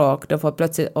kroppsspråk. De får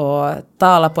plötsligt att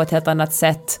tala på ett helt annat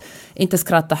sätt. Inte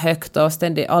skratta högt och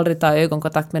ständigt aldrig ta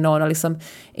ögonkontakt med någon. Och liksom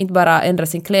inte bara ändra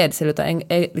sin klädsel, utan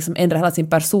liksom ändra hela sin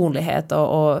personlighet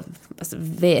och alltså,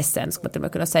 väsen, skulle man till och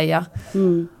med kunna säga.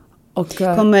 Mm. Och,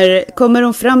 kommer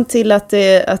de fram till att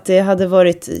det hade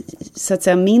varit så att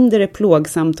säga mindre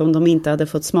plågsamt om de inte hade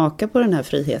fått smaka på den här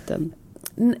friheten?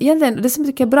 Egentligen, det som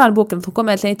jag tycker är bra i boken, att hon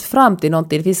kommer egentligen inte fram till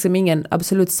någonting. Det finns ingen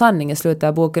absolut sanning i slutet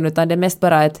av boken, utan det är mest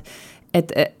bara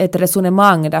ett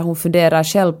resonemang där hon funderar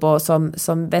själv på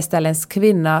som västerländsk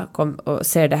kvinna och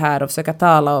ser det här och försöker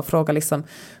tala och fråga liksom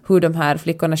hur de här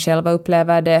flickorna själva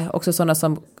upplever det. Också sådana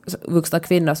som vuxna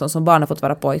kvinnor som barn har fått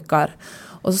vara pojkar.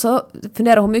 Och så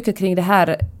funderar hon mycket kring det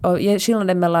här och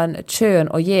skillnaden mellan kön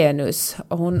och genus.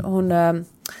 Och hon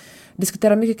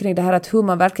diskuterar mycket kring det här, att hur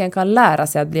man verkligen kan lära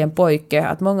sig att bli en pojke.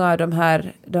 Att många av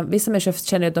vissa människor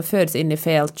känner att de föds in i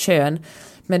fel kön.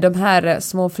 Men de här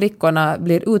små flickorna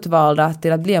blir utvalda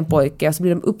till att bli en pojke, och så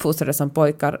blir de uppfostrade som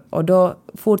pojkar. Och då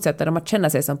fortsätter de att känna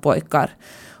sig som pojkar.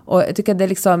 Och jag tycker att det är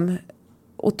liksom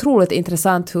otroligt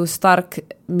intressant hur stark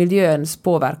miljöns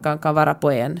påverkan kan vara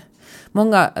på en.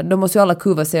 De måste ju alla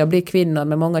kuva sig och bli kvinnor,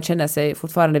 men många känner sig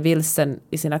fortfarande vilsen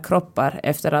i sina kroppar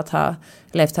efter att ha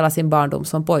levt hela sin barndom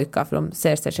som pojkar, för de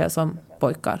ser sig själva som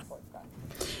pojkar.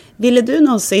 Ville du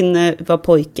någonsin vara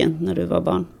pojken när du var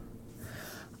barn?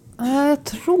 Jag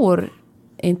tror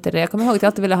inte det. Jag kommer ihåg att jag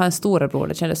alltid ville ha en storebror.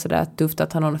 Det kändes sådär tufft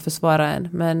att ha någon att försvara en.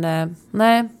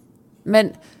 Men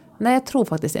nej, jag tror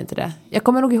faktiskt inte det. Jag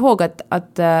kommer nog ihåg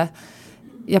att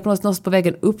jag på något på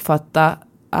vägen uppfattade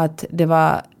att det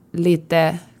var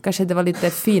lite, kanske det var lite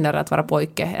finare att vara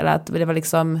pojke. Eller att det var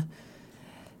liksom,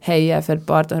 hej, jag är född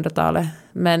på 1800-talet.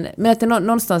 Men att jag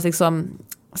någonstans liksom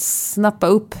snappa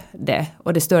upp det.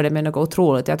 Och det störde mig något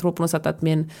otroligt. Jag tror på något sätt att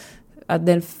min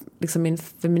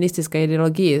feministiska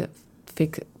ideologi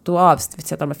tog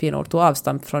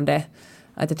avstamp från det.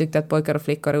 Att jag tyckte att pojkar och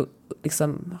flickor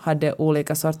liksom hade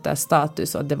olika sorters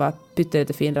status och det var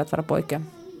pyttelite finare att vara pojke.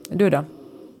 Du då?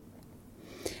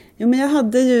 Jo, men jag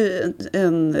hade ju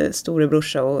en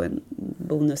storebrorsa och en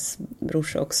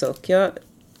bonusbrorsa också. Och jag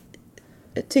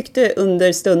tyckte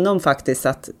under stundom faktiskt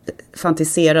att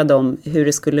fantisera om hur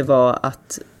det skulle vara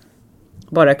att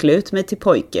bara klä ut mig till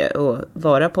pojke och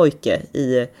vara pojke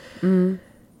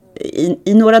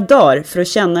i några dagar för att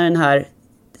känna den här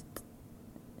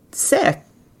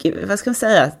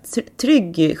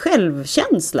trygg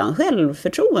självkänslan,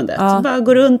 självförtroendet. Ja. Bara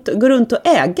gå runt och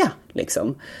äga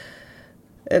liksom.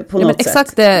 På något sätt.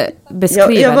 Exakt det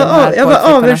beskriver jag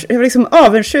var liksom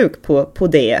avundsjuk på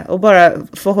det. Och bara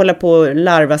få hålla på och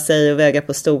larva sig och väga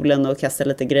på stolen och kasta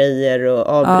lite grejer och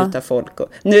avbryta folk. Och,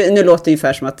 nu låter det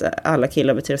ungefär som att alla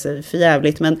killar beter sig för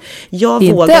jävligt. Men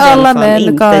jag vågade i alla fall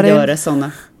inte göra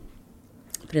sådana.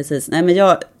 Precis. Nej, men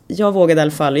jag vågade i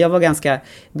alla fall. Jag var ganska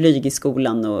blyg i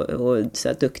skolan och så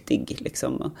här duktig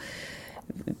liksom. Och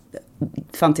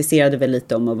fantiserade väl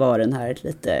lite om att vara den här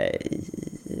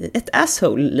ett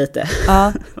asshole lite.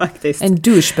 Ja, faktiskt. En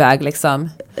douchebag liksom.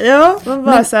 Ja, man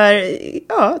bara så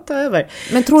här, ta över.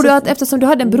 Men tror du att eftersom du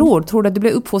hade en bror, tror du att du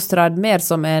blev uppfostrad mer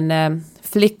som en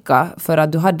flicka för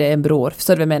att du hade en bror?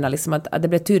 Så du menar liksom att det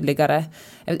blev tydligare.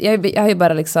 Jag har ju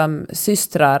bara liksom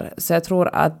systrar, så jag tror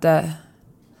att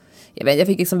jag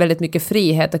fick liksom väldigt mycket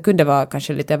frihet. Jag kunde vara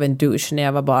kanske lite av en douche när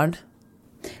jag var barn.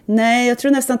 Nej, jag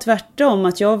tror nästan tvärtom.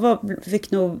 Att jag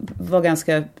fick nog vara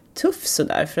ganska tuff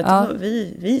sådär. För att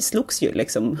vi slogs ju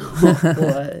liksom.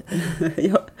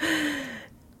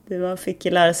 Man fick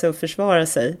lära sig att försvara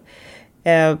sig.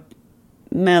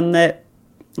 Men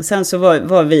sen så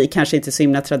var vi kanske inte så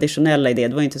himla traditionella i det.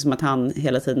 Det var inte som att han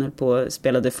hela tiden höll på och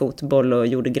spelade fotboll och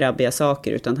gjorde grabbiga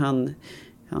saker. Utan han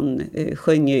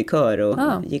sjöng ju i kör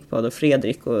och gick på Adolf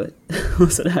Fredrik och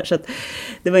sådär. Så att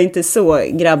det var inte så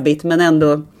grabbigt, men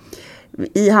ändå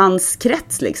i hans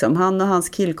krets liksom. Han och hans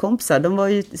killkompisar, de var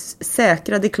ju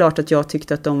säkra. Det är klart att jag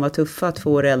tyckte att de var tuffa,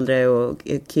 2 år äldre och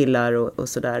killar och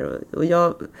sådär. Och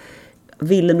jag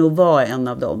ville nog vara en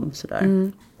av dem sådär.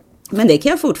 Mm. Men det kan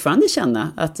jag fortfarande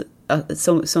känna att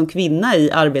som kvinna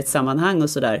i arbetssammanhang och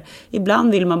sådär.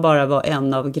 Ibland vill man bara vara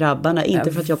en av grabbarna.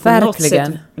 Inte för att jag på något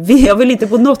sätt... Jag vill inte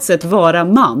på något sätt vara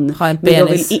man. Ha en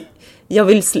penis.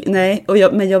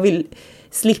 Men jag vill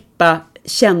slippa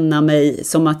känna mig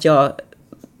som att jag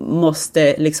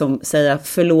måste liksom säga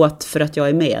förlåt för att jag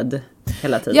är med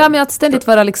hela tiden. Ja, men att ständigt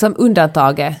vara liksom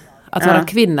undantaget. Att vara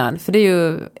kvinnan. För det är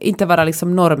ju inte vara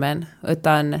liksom normen,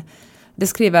 utan... Det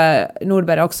skriver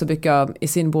Nordberg också mycket om i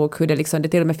sin bok, hur det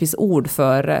till och med finns ord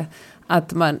för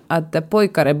att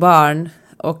pojkar är barn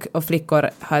och flickor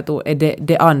är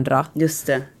det andra. Just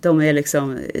det, de är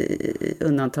liksom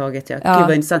undantaget. Ja. Gud,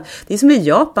 vad intressant. Det är som i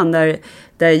Japan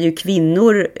där ju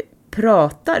kvinnor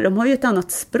pratar, de har ju ett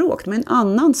annat språk, de har en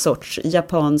annan sorts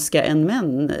japanska än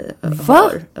män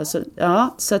har. Alltså,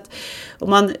 så att om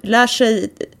man lär sig...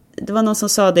 Det var någon som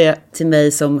sa det till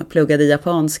mig som pluggade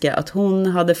japanska, att hon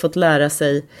hade fått lära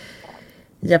sig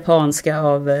japanska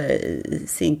av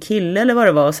sin kille eller vad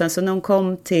det var. Och sen så när hon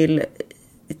kom till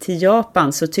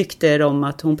Japan så tyckte de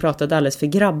att hon pratade alldeles för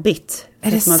grabbigt.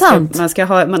 Är det sant? Det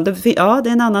är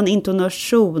en annan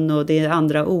intonation och det är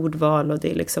andra ordval och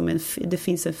det är liksom det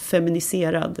finns en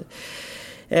feminiserad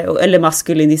eller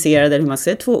maskuliniserad, eller hur man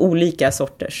säger, 2 olika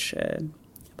sorters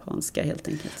japanska helt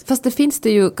enkelt. Fast det finns det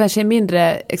ju kanske i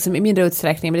mindre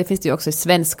utsträckning, men det finns det ju också i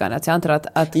svenskan. Att jag antar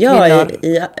att kvinnor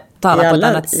talar på ett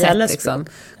annat sätt. Liksom.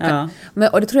 Ja.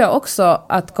 Och det tror jag också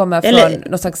att kommer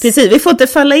från någon slags... Precis, vi får inte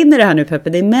falla in i det här nu, Peppe.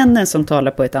 Det är männen som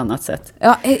talar på ett annat sätt.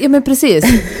 Ja men precis.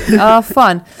 Ja,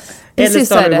 fan. Precis. Eller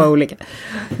stavar det var olika.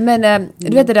 Men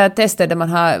du vet det där testet där man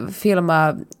har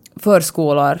filmat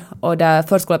förskolor och där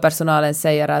förskolepersonalen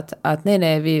säger att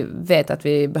nej, vi vet att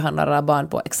vi behandlar alla barn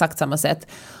på exakt samma sätt.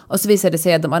 Och så visar det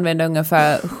sig att de använder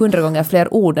ungefär 100 gånger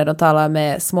fler ord när de talar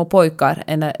med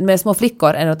små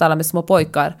flickor än att tala med små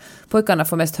pojkar. Pojkarna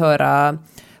får mest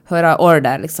höra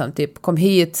order, liksom, typ kom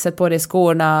hit, sätt på dig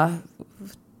skorna,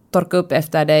 torka upp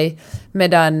efter dig,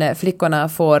 medan flickorna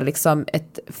får liksom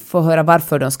får höra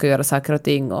varför de ska göra saker och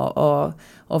ting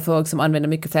och får liksom använda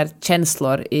mycket fler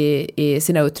känslor i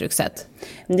sina uttryckssätt.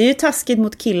 Men det är ju taskigt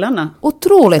mot killarna.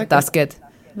 Otroligt taskigt.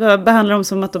 Behandlar dem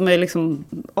som att de är liksom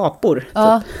apor.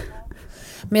 Ja. Typ.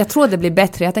 Men jag tror det blir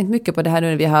bättre. Jag har tänkt mycket på det här nu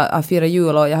när vi har firat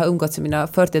jul och jag har umgåtts med mina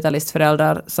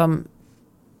 40-talistföräldrar som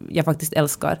jag faktiskt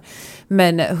älskar.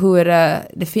 Men hur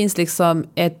det finns liksom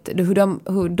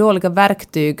hur dåliga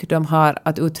verktyg de har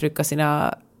att uttrycka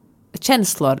sina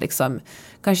känslor liksom.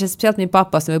 Kanske speciellt min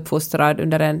pappa som är uppfostrad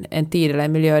under en tid eller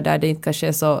en miljö där det inte kanske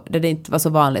är så, där det inte var så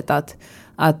vanligt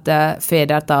att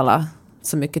fäder talar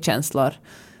så mycket känslor.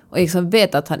 Och jag liksom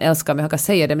vet att han älskar mig, han kan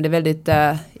säga det, men det är väldigt,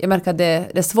 jag märker att det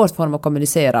är svårt för honom att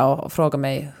kommunicera och fråga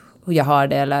mig hur jag har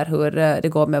det eller hur det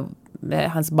går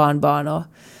med hans barnbarn.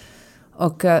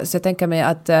 Och så jag tänker mig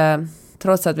att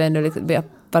trots att vi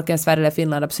varken Sverige eller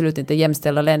Finland absolut inte är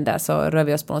jämställda länder, så rör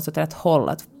vi oss på något sätt rätt håll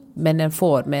att männen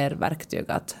får mer verktyg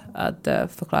att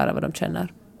förklara vad de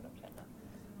känner.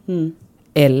 Mm.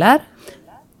 Eller?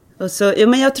 Och så, ja,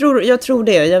 men jag tror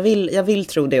det. Jag vill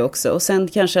tro det också. Och sen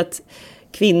kanske att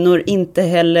kvinnor inte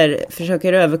heller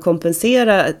försöker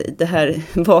överkompensera det här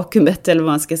vakuumet eller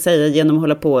vad man ska säga genom att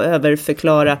hålla på och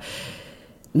överförklara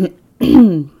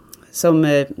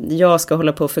som jag ska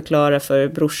hålla på och förklara för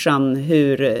brorsan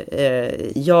hur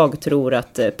jag tror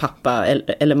att pappa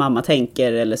eller mamma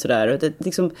tänker eller sådär. Och det,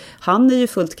 liksom, han är ju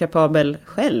fullt kapabel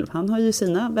själv. Han har ju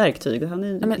sina verktyg och han är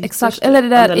en eller det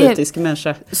där analytisk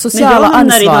människa. Sociala men jag hamnar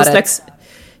ansvaret. i någon slags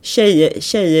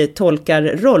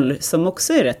tjejtolkarroll som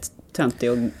också är rätt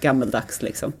töntig och gammeldags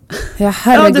liksom. Ja,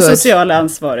 herregud. Ja, det sociala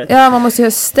ansvaret. Ja, man måste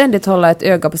ju ständigt hålla ett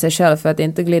öga på sig själv för att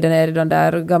inte glida ner i de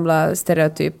där gamla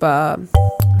stereotypa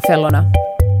fällorna.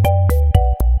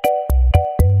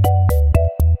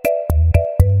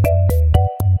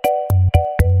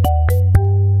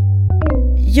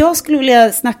 Jag skulle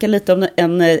vilja snacka lite om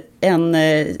en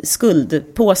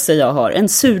skuldpåse jag har. En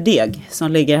surdeg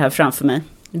som ligger här framför mig.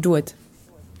 Do it.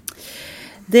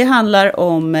 Det handlar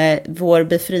om vår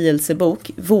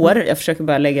befrielsebok. Jag försöker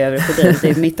bara lägga över på dig. Det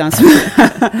är mitt ansvar.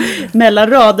 Mellan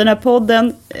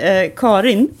raderna-podden.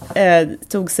 Karin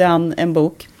tog sig an en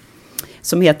bok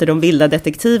som heter De vilda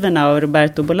detektiverna av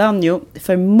Roberto Bolaño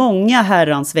för många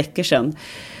herrans veckor sedan.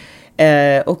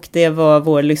 Och det var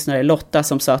vår lyssnare Lotta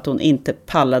som sa att hon inte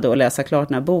pallade att läsa klart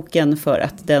den här boken för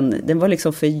att den var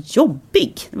liksom för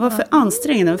jobbig. Det var för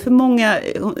ansträngande, för många,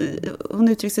 hon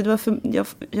uttryckte det var för,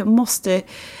 jag måste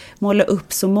måla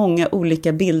upp så många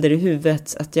olika bilder i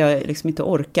huvudet att jag liksom inte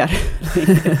orkar.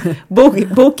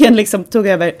 Boken liksom tog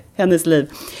över hennes liv.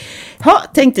 Ja,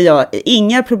 tänkte jag,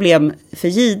 inga problem för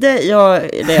Gide, jag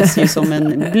läser ju som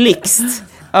en blixt.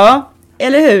 Ja,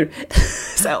 eller hur?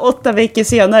 Så 8 veckor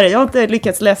senare, jag har inte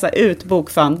lyckats läsa ut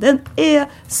bokfan. Den är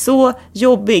så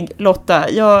jobbig, Lotta.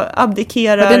 Jag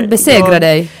abdikerar. Den besegrar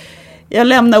dig. Jag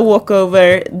lämnar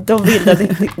walkover. De vilda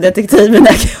detektiverna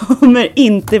kommer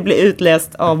inte bli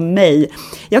utläst av mig.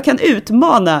 Jag kan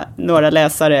utmana några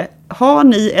läsare. Har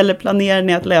ni eller planerar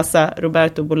ni att läsa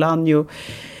Roberto Bolaño?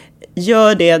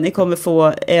 Gör det. Ni kommer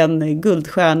få en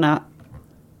guldstjärna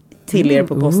till er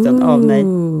på posten av mig.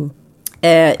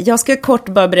 Jag ska kort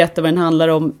bara berätta vad den handlar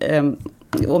om,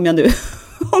 om jag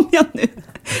nu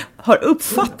har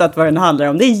uppfattat vad den handlar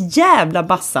om. Det är jävla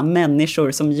bassa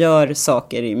människor som gör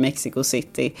saker i Mexico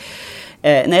City.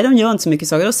 Nej, de gör inte så mycket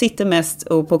saker. De sitter mest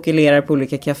och pokulerar på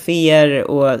olika kaféer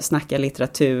och snackar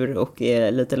litteratur och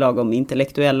är lite lagom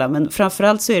intellektuella. Men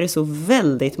framförallt så är det så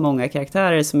väldigt många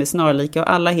karaktärer som är snarlika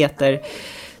och alla heter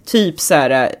typ så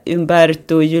här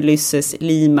Humberto Ulysses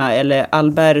Lima eller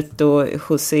Alberto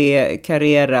José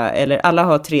Carrera, eller alla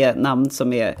har 3 namn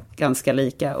som är ganska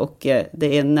lika och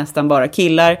det är nästan bara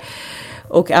killar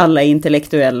och alla är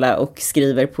intellektuella och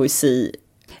skriver poesi.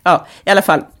 Ja, i alla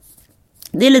fall.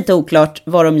 Det är lite oklart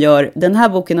vad de gör. Den här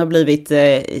boken har blivit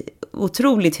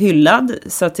otroligt hyllad,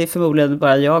 så att det är förmodligen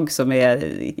bara jag som är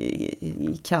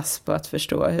i kass på att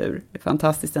förstå hur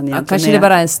fantastiskt den egentligen är. Kanske det är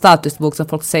bara en statusbok som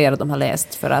folk säger att de har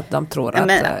läst för att de tror att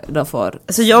de får...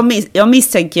 Alltså jag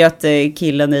misstänker ju att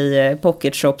killen i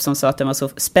Pocket Shop som sa att den var så,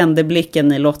 spände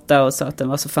blicken i Lotta och sa att den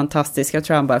var så fantastisk. Jag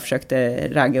tror han bara försökte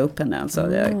ragga upp henne. Alltså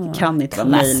det kan inte vara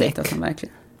möjligt att han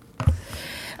verkligen...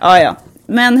 Ja.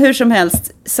 Men hur som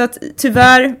helst, så att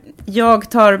tyvärr, jag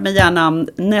tar med gärna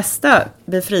nästa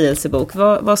befrielsebok.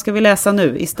 Vad ska vi läsa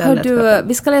nu istället?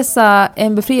 Vi ska läsa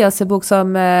en befrielsebok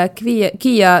som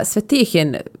Kia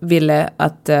Svetichin ville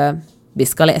att vi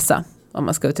ska läsa, om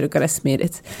man ska uttrycka det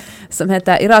smidigt. Som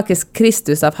heter Irakisk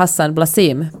Kristus av Hassan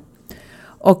Blasim.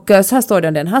 Och så här står det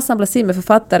om den. Han samlas in med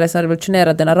författare som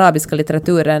revolutionerat den arabiska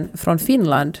litteraturen från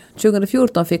Finland.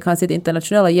 2014 fick han sitt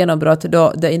internationella genombrott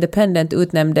då The Independent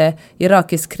utnämnde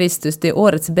Irakisk Kristus till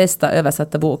årets bästa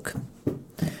översatta bok.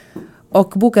 Och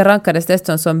boken rankades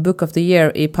dessutom som Book of the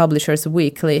Year i Publishers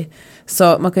Weekly.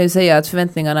 Så man kan ju säga att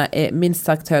förväntningarna är minst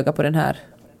sagt höga på den här.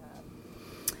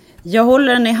 Jag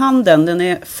håller den i handen. Den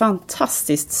är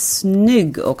fantastiskt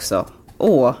snygg också.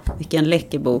 Åh, vilken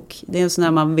läcker bok. Det är en sån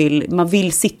här man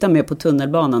vill sitta med på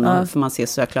tunnelbanan för man ser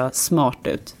så jäkla smart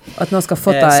ut. Att någon ska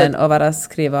fota en och bara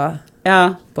skriva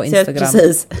på Instagram.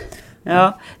 Precis.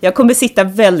 Ja, jag kommer sitta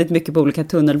väldigt mycket på olika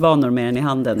tunnelbanor med den i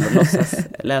handen och låtsas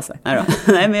läsa.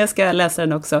 Nej, men jag ska läsa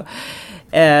den också.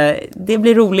 Det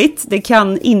blir roligt. Det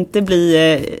kan inte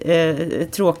bli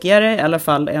tråkigare i alla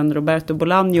fall än Roberto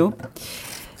Bolaño.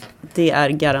 Det är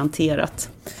garanterat.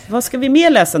 Vad ska vi mer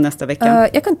läsa nästa vecka?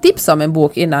 Jag kan tipsa om en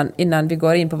bok innan vi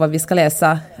går in på vad vi ska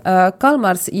läsa.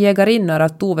 Kalmars jägarinnor av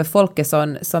Tove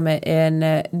Folkesson, som är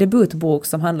en debutbok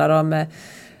som handlar om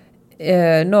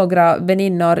några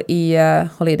väninnor i,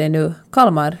 håll i dig nu,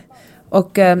 Kalmar.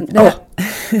 Och,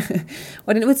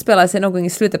 och den utspelar sig någon gång i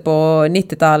slutet på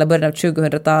 90-talet, början av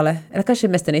 2000-talet, eller kanske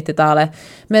mest 90-talet.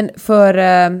 Men för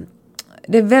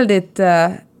det är väldigt... det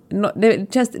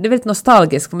är väldigt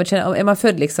nostalgiskt. Är man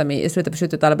född liksom i slutet på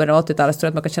 70-talet, början av 80-talet, så tror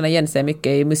jag att man kan känna igen sig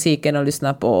mycket i musiken och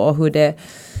lyssna på och hur det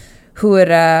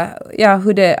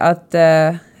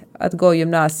är att gå i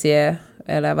gymnasiet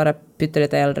eller vara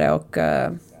pyttelite äldre och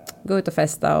gå ut och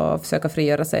festa och försöka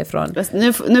frigöra sig från...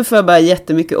 Nu får jag bara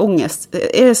jättemycket ångest.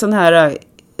 Är det sån här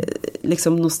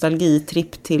liksom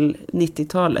nostalgitripp till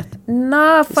 90-talet?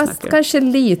 Nej, fast kanske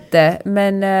lite.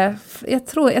 Men jag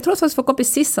tror att vår kompis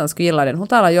Sissan skulle gilla den. Hon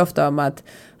talar ju ofta om att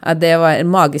det var en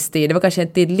magisk tid. Det var kanske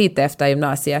en tid lite efter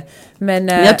gymnasiet. Men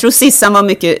jag tror Sissan var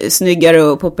mycket snyggare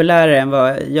och populärare än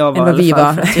vad jag var. Än vad vi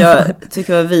var. För att jag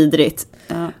tycker det var vidrigt.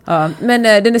 Ja, men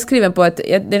den är skriven på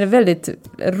den är väldigt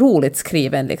roligt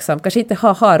skriven liksom. Kanske inte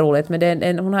ha roligt,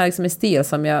 men hon har liksom en stil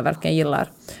som jag verkligen gillar.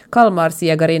 Kalmars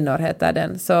jägarinnor heter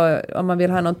den. Så om man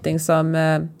vill ha någonting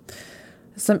som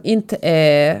inte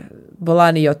är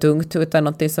Bolaño-tungt utan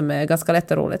någonting som är ganska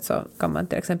lätt och roligt, så kan man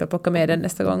till exempel plocka med den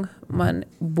nästa gång man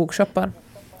bokshoppar.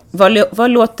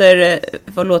 Vad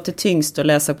låter tyngst att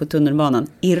läsa på tunnelbanan?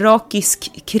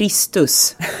 Irakisk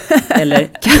Kristus eller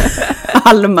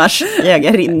Kalmars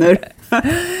jägarinnor?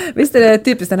 Visst är det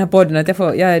typiskt den här podden att det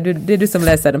är du som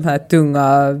läser de här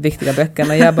tunga, viktiga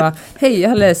böckerna. Jag bara, hej, jag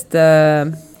har läst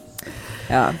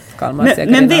Kalmars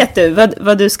jägarinnor. Men vet du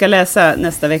vad du ska läsa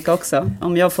nästa vecka också?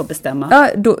 Om jag får bestämma.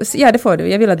 Ja, det får du.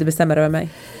 Jag vill att du bestämmer över mig.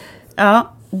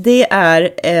 Ja, det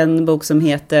är en bok som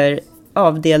heter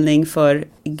Avdelning för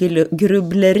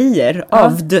grubblerier.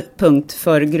 Avd.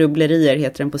 För grubblerier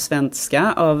heter den på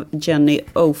svenska, av Jenny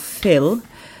O'Fill.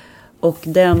 Och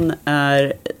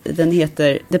den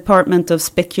heter Department of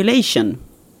Speculation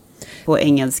på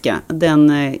engelska.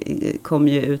 Den kom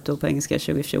ju ut då på engelska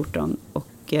 2014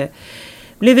 och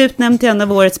blev utnämnd till en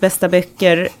av årets bästa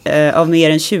böcker av mer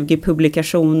än 20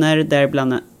 publikationer, där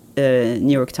bland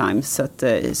New York Times. Så att,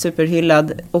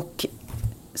 superhyllad och,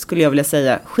 skulle jag vilja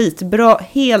säga, skitbra,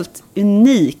 helt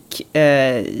unik,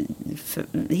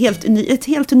 ett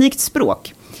helt unikt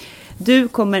språk. Du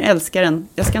kommer älska den.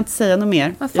 Jag ska inte säga något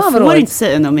mer. Jag får inte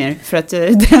säga något mer, för att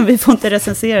vi får inte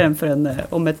recensera den förrän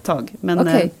om ett tag. Men,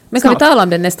 men kan vi tala om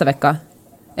den nästa vecka?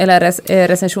 Eller är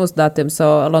recensionsdatum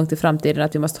så långt i framtiden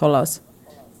att vi måste hålla oss?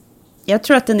 Jag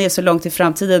tror att den är så långt i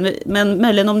framtiden, men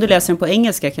möjligen om du läser den på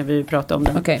engelska kan vi prata om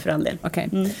den för all del. Okay.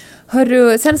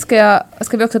 Hörru, sen ska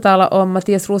vi också tala om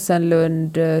Mattias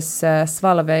Rosenlunds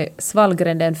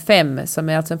Svallgränden 5, som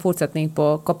är alltså en fortsättning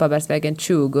på Kopparbergsvägen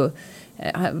 20.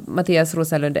 Mattias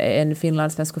Rosenlund är en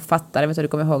finlandssvensk författare. Jag vet inte om du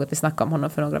kommer ihåg att vi snackade om honom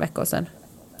för några veckor sedan.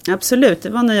 Absolut, det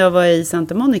var när jag var i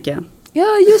Santa Monica. Ja,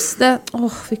 just det.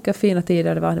 Vilka fina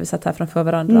tider det var när vi satt här framför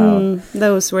varandra.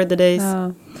 Those were the days.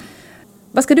 Ja.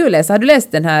 Vad ska du läsa? Har du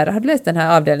läst den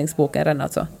här avdelningsboken redan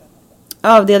alltså?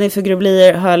 Avdelning för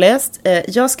grubblier har jag läst.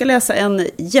 Jag ska läsa en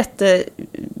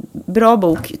jättebra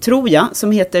bok, tror jag,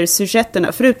 som heter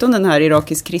Sujetterna. Förutom den här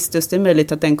Irakisk Kristus, det är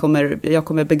möjligt att jag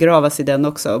kommer begravas i den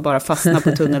också och bara fastna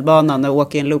på tunnelbanan och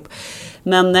åka i en loop.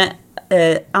 Men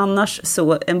annars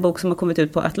så, en bok som har kommit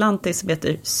ut på Atlantis som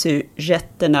heter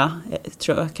Sujetterna,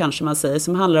 tror jag kanske man säger,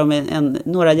 som handlar om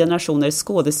några generationer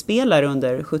skådespelare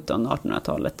under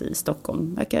 1700-1800-talet i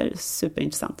Stockholm. Verkar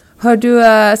superintressant. Hör du,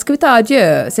 ska vi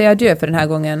säga adjö för den här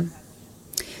gången?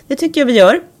 Det tycker jag vi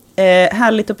gör.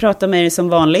 Härligt att prata med er som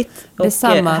vanligt.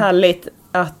 Detsamma. Och härligt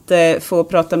att få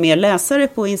prata med läsare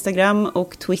på Instagram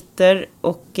och Twitter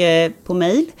och på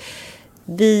mail.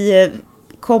 Vi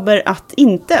kommer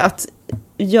inte att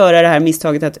göra det här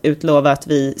misstaget att utlova att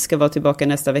vi ska vara tillbaka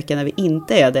nästa vecka när vi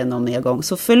inte är det någon mer gång.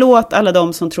 Så förlåt alla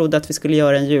de som trodde att vi skulle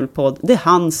göra en julpodd. Det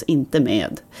hanns inte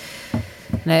med.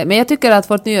 Nej, men jag tycker att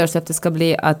vårt nyårslöfte ska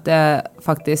bli att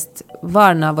faktiskt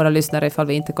varna våra lyssnare ifall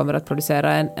vi inte kommer att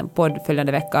producera en podd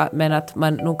följande vecka, men att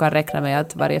man nog kan räkna med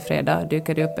att varje fredag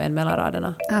dyker det upp en mellan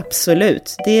raderna.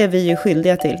 Absolut, det är vi ju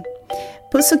skyldiga till.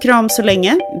 Puss och kram så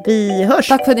länge, vi hörs.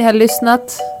 Tack för att ni har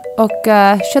lyssnat och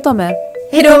kött om er.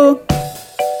 Hej då!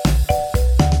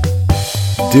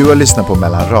 Du har lyssnat på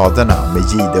Mellan raderna med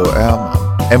Gide och Öhman.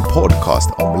 En podcast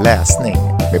om läsning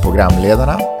med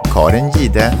programledarna Karin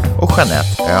Gide och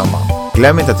Jeanette Öhman.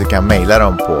 Glöm inte att du kan mejla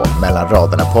dem på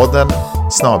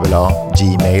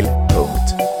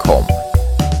mellanraderna-podden@gmail.com.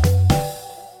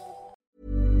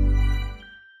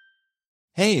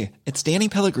 Hey, it's Danny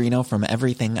Pellegrino from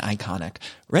Everything Iconic.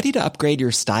 Ready to upgrade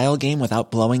your style game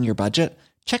without blowing your budget?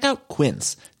 Check out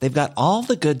Quince. They've got all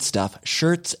the good stuff,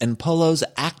 shirts and polos,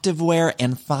 activewear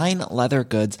and fine leather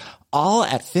goods, all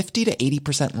at 50 to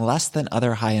 80% less than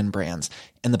other high-end brands.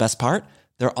 And the best part?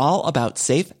 They're all about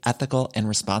safe, ethical, and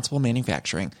responsible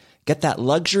manufacturing. Get that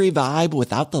luxury vibe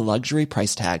without the luxury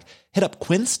price tag. Hit up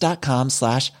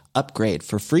quince.com/upgrade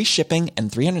for free shipping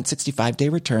and 365-day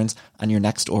returns on your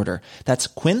next order. That's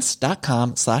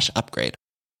quince.com/upgrade.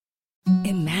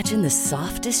 Imagine the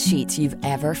softest sheets you've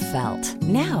ever felt.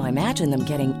 Now imagine them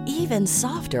getting even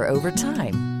softer over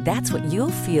time. That's what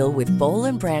you'll feel with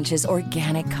Boll & Branch's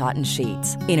organic cotton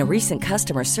sheets. In a recent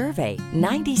customer survey,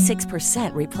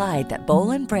 96% replied that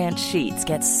Boll & Branch sheets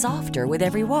get softer with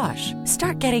every wash.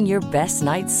 Start getting your best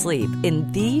night's sleep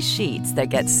in these sheets that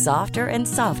get softer and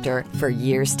softer for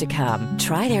years to come.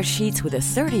 Try their sheets with a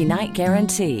 30-night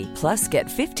guarantee. Plus, get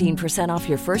 15% off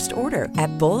your first order at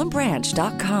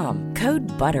bollandbranch.com. Code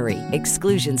BUTTERY.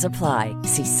 Exclusions apply.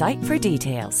 See site for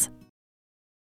details.